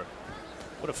earlier,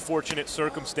 what a fortunate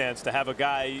circumstance to have a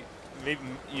guy, maybe,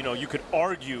 you know, you could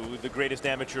argue the greatest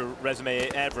amateur resume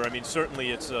ever. I mean,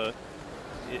 certainly it's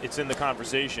in the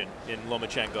conversation in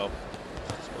Lomachenko.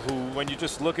 who, when you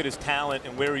just look at his talent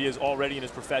and where he is already in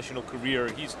his professional career,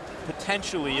 he's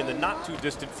potentially in the not too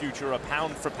distant future a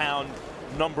pound for pound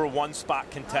 #1 spot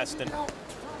contestant.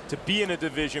 To be in a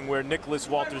division where Nicholas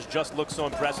Walters just looks so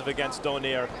impressive against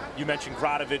Donaire. You mentioned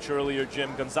Gradovic earlier,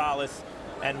 Jim, Gonzalez,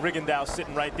 and Rigondeaux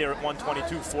sitting right there at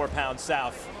 122, 4 pounds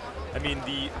south. I mean,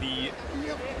 the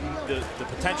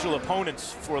potential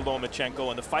opponents for Lomachenko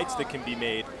and the fights that can be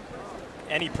made,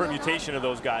 any permutation of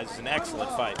those guys is an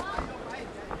excellent fight.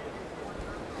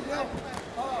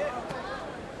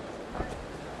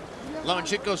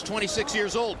 Lomachenko's 26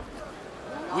 years old.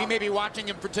 We may be watching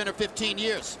him for 10 or 15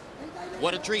 years.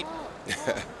 What a treat.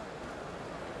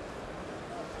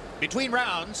 Between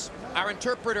rounds, our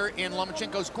interpreter in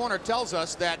Lomachenko's corner tells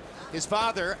us that his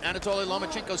father, Anatoly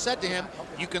Lomachenko, said to him,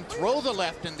 you can throw the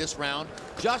left in this round,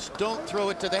 just don't throw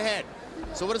it to the head.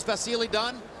 So what has Vasyl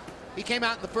done? He came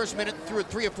out in the first minute and threw it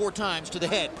 3 or 4 times to the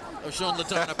head of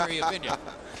Chonlatarn Piriyapinyo.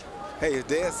 Hey, his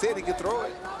dad said he could throw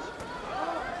it.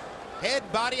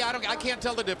 Head, body, I can't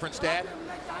tell the difference, Dad.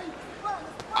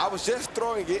 I was just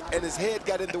throwing it, and his head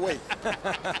got in the way.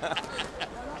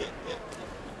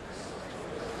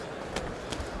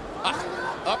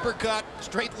 Uppercut,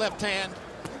 straight left hand.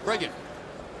 Brilliant.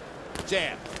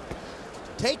 Jab.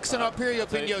 Takes an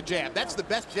Piriyapinyo jab. That's the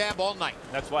best jab all night.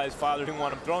 That's why his father didn't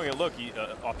want him throwing it. Look,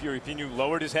 Piriyapinyo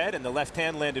lowered his head, and the left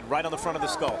hand landed right on the front of the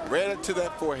skull. Ran it to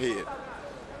that forehead.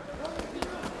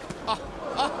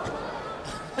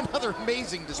 Another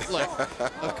amazing display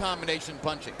of combination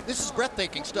punching. This is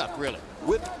breathtaking stuff, really.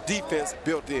 With defense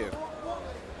built in.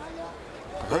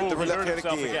 Hurt the left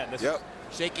hand again. Yep.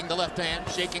 Shaking the left hand,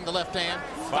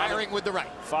 firing with the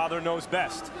right. Father knows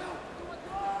best.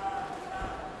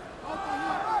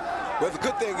 Well, the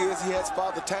good thing is he has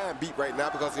father time beat right now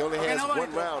because he only has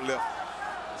 1 round left.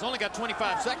 He's only got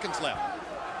 25 seconds left.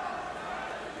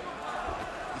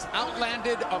 He's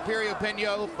outlanded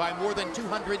Piriyapinyo by more than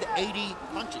 280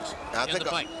 punches in the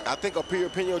fight. I think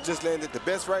Piriyapinyo just landed the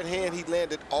best right hand he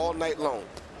landed all night long.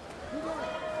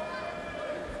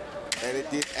 And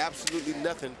it did absolutely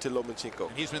nothing to Lomachenko.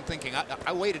 And he's been thinking,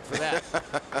 I waited for that.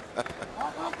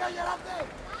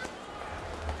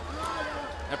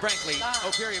 And frankly,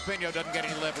 Piriyapinyo doesn't get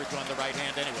any leverage on the right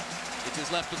hand anyway. It's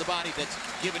his left of the body that's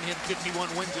given him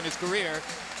 51 wins in his career,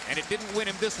 and it didn't win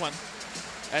him this one,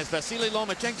 as Vasyl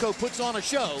Lomachenko puts on a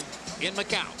show in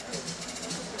Macau.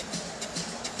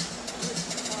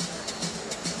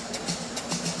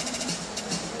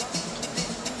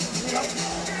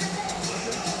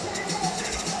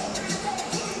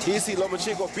 Here you see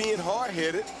Lomachenko being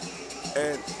hard-headed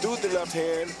and threw the left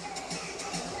hand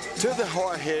to the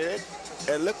hard head,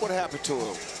 and look what happened to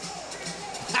him.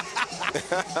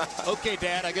 Okay,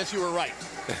 Dad, I guess you were right.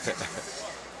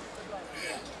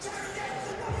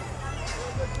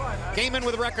 Came in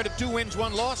with a record of 2 wins,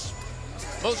 1 loss.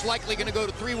 Most likely going to go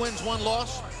to 3 wins, 1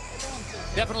 loss.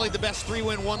 Definitely the best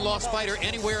 3-win, 1-loss fighter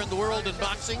anywhere in the world in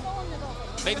boxing.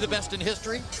 Maybe the best in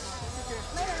history.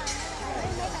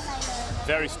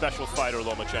 Very special fighter,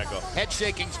 Lomachenko.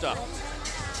 Head-shaking stuff.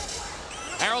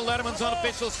 Harold Letterman's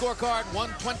unofficial scorecard,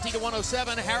 120 to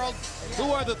 107. Harold,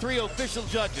 who are the 3 official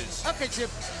judges? Okay,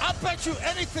 Jim, I'll bet you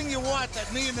anything you want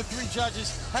that me and the 3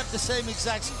 judges have the same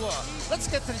exact score. Let's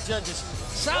get to the judges.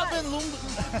 Salvin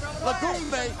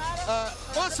Lagumbe,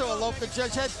 also a local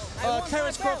judge, had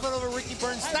Terence Crawford over Ricky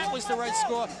Burns. That was the right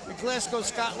score in Glasgow,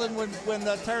 Scotland, when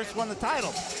Terence won the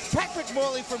title. Patrick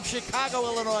Morley from Chicago,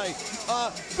 Illinois.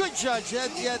 Good judge.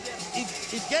 He had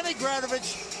Evgeny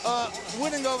Gradovic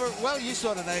winning over, well, you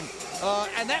saw the name,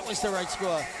 and that was the right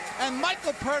score. And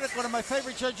Michael Pernick, one of my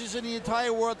favorite judges in the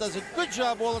entire world, does a good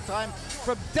job all the time.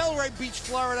 From Delray Beach,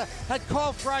 Florida, had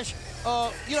Carl Frosch,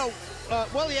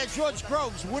 well, he had George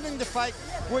Groves winning the fight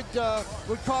with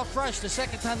Carl Frosch the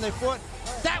second time they fought.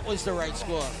 That was the right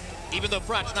score. Even though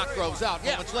Frosch knocked Groves out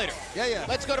moments later. Yeah.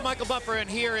 Let's go to Michael Buffer and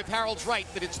hear if Harold's right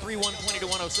that it's 3-120 to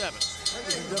 107.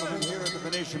 Ladies and gentlemen, here at the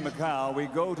Venetian Macau, we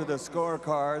go to the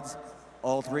scorecards.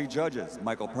 All 3 judges,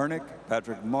 Michael Pernick,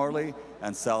 Patrick Morley,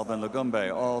 and Salvin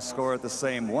Lagumbe, all score at the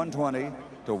same 120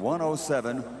 to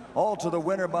 107, all to the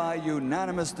winner by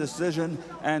unanimous decision,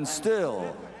 and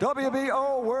still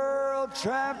WBO World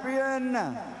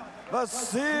Champion,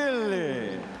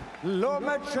 Vasyl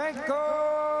Lomachenko.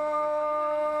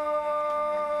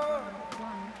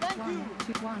 Thank you.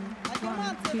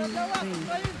 1, 2,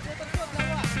 3.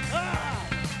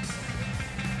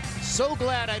 So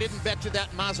glad I didn't bet you that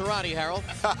Maserati, Harold.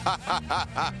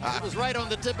 It was right on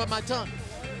the tip of my tongue.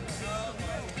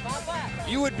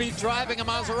 You would be driving a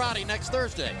Maserati next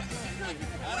Thursday.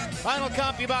 Final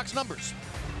CompuBox numbers.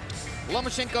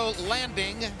 Lomachenko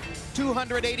landing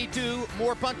 282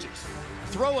 more punches,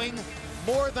 throwing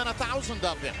more than 1,000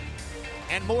 of them,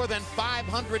 and more than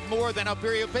 500 more than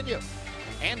Piriyapinyo,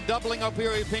 and doubling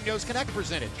Piriyapinyo's connect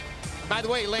percentage. By the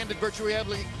way, he landed virtually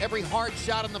every hard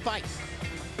shot in the fight.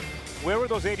 Where were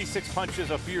those 86 punches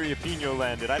Piriyapinyo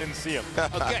landed? I didn't see them.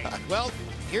 Okay, well,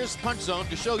 here's Punch Zone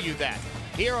to show you that.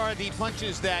 Here are the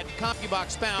punches that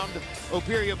CompuBox found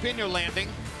Piriyapinyo landing,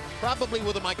 probably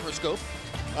with a microscope.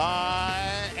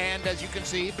 And as you can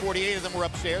see, 48 of them were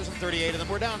upstairs and 38 of them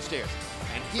were downstairs.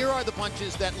 And here are the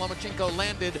punches that Lomachenko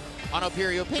landed on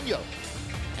Piriyapinyo.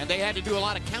 And they had to do a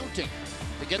lot of counting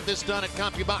to get this done at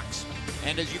CompuBox.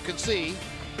 And as you can see,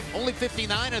 only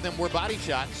 59 of them were body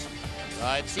shots.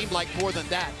 It seemed like more than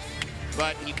that,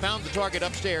 but he found the target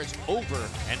upstairs over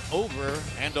and over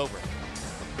and over.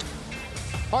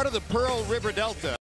 Part of the Pearl River Delta.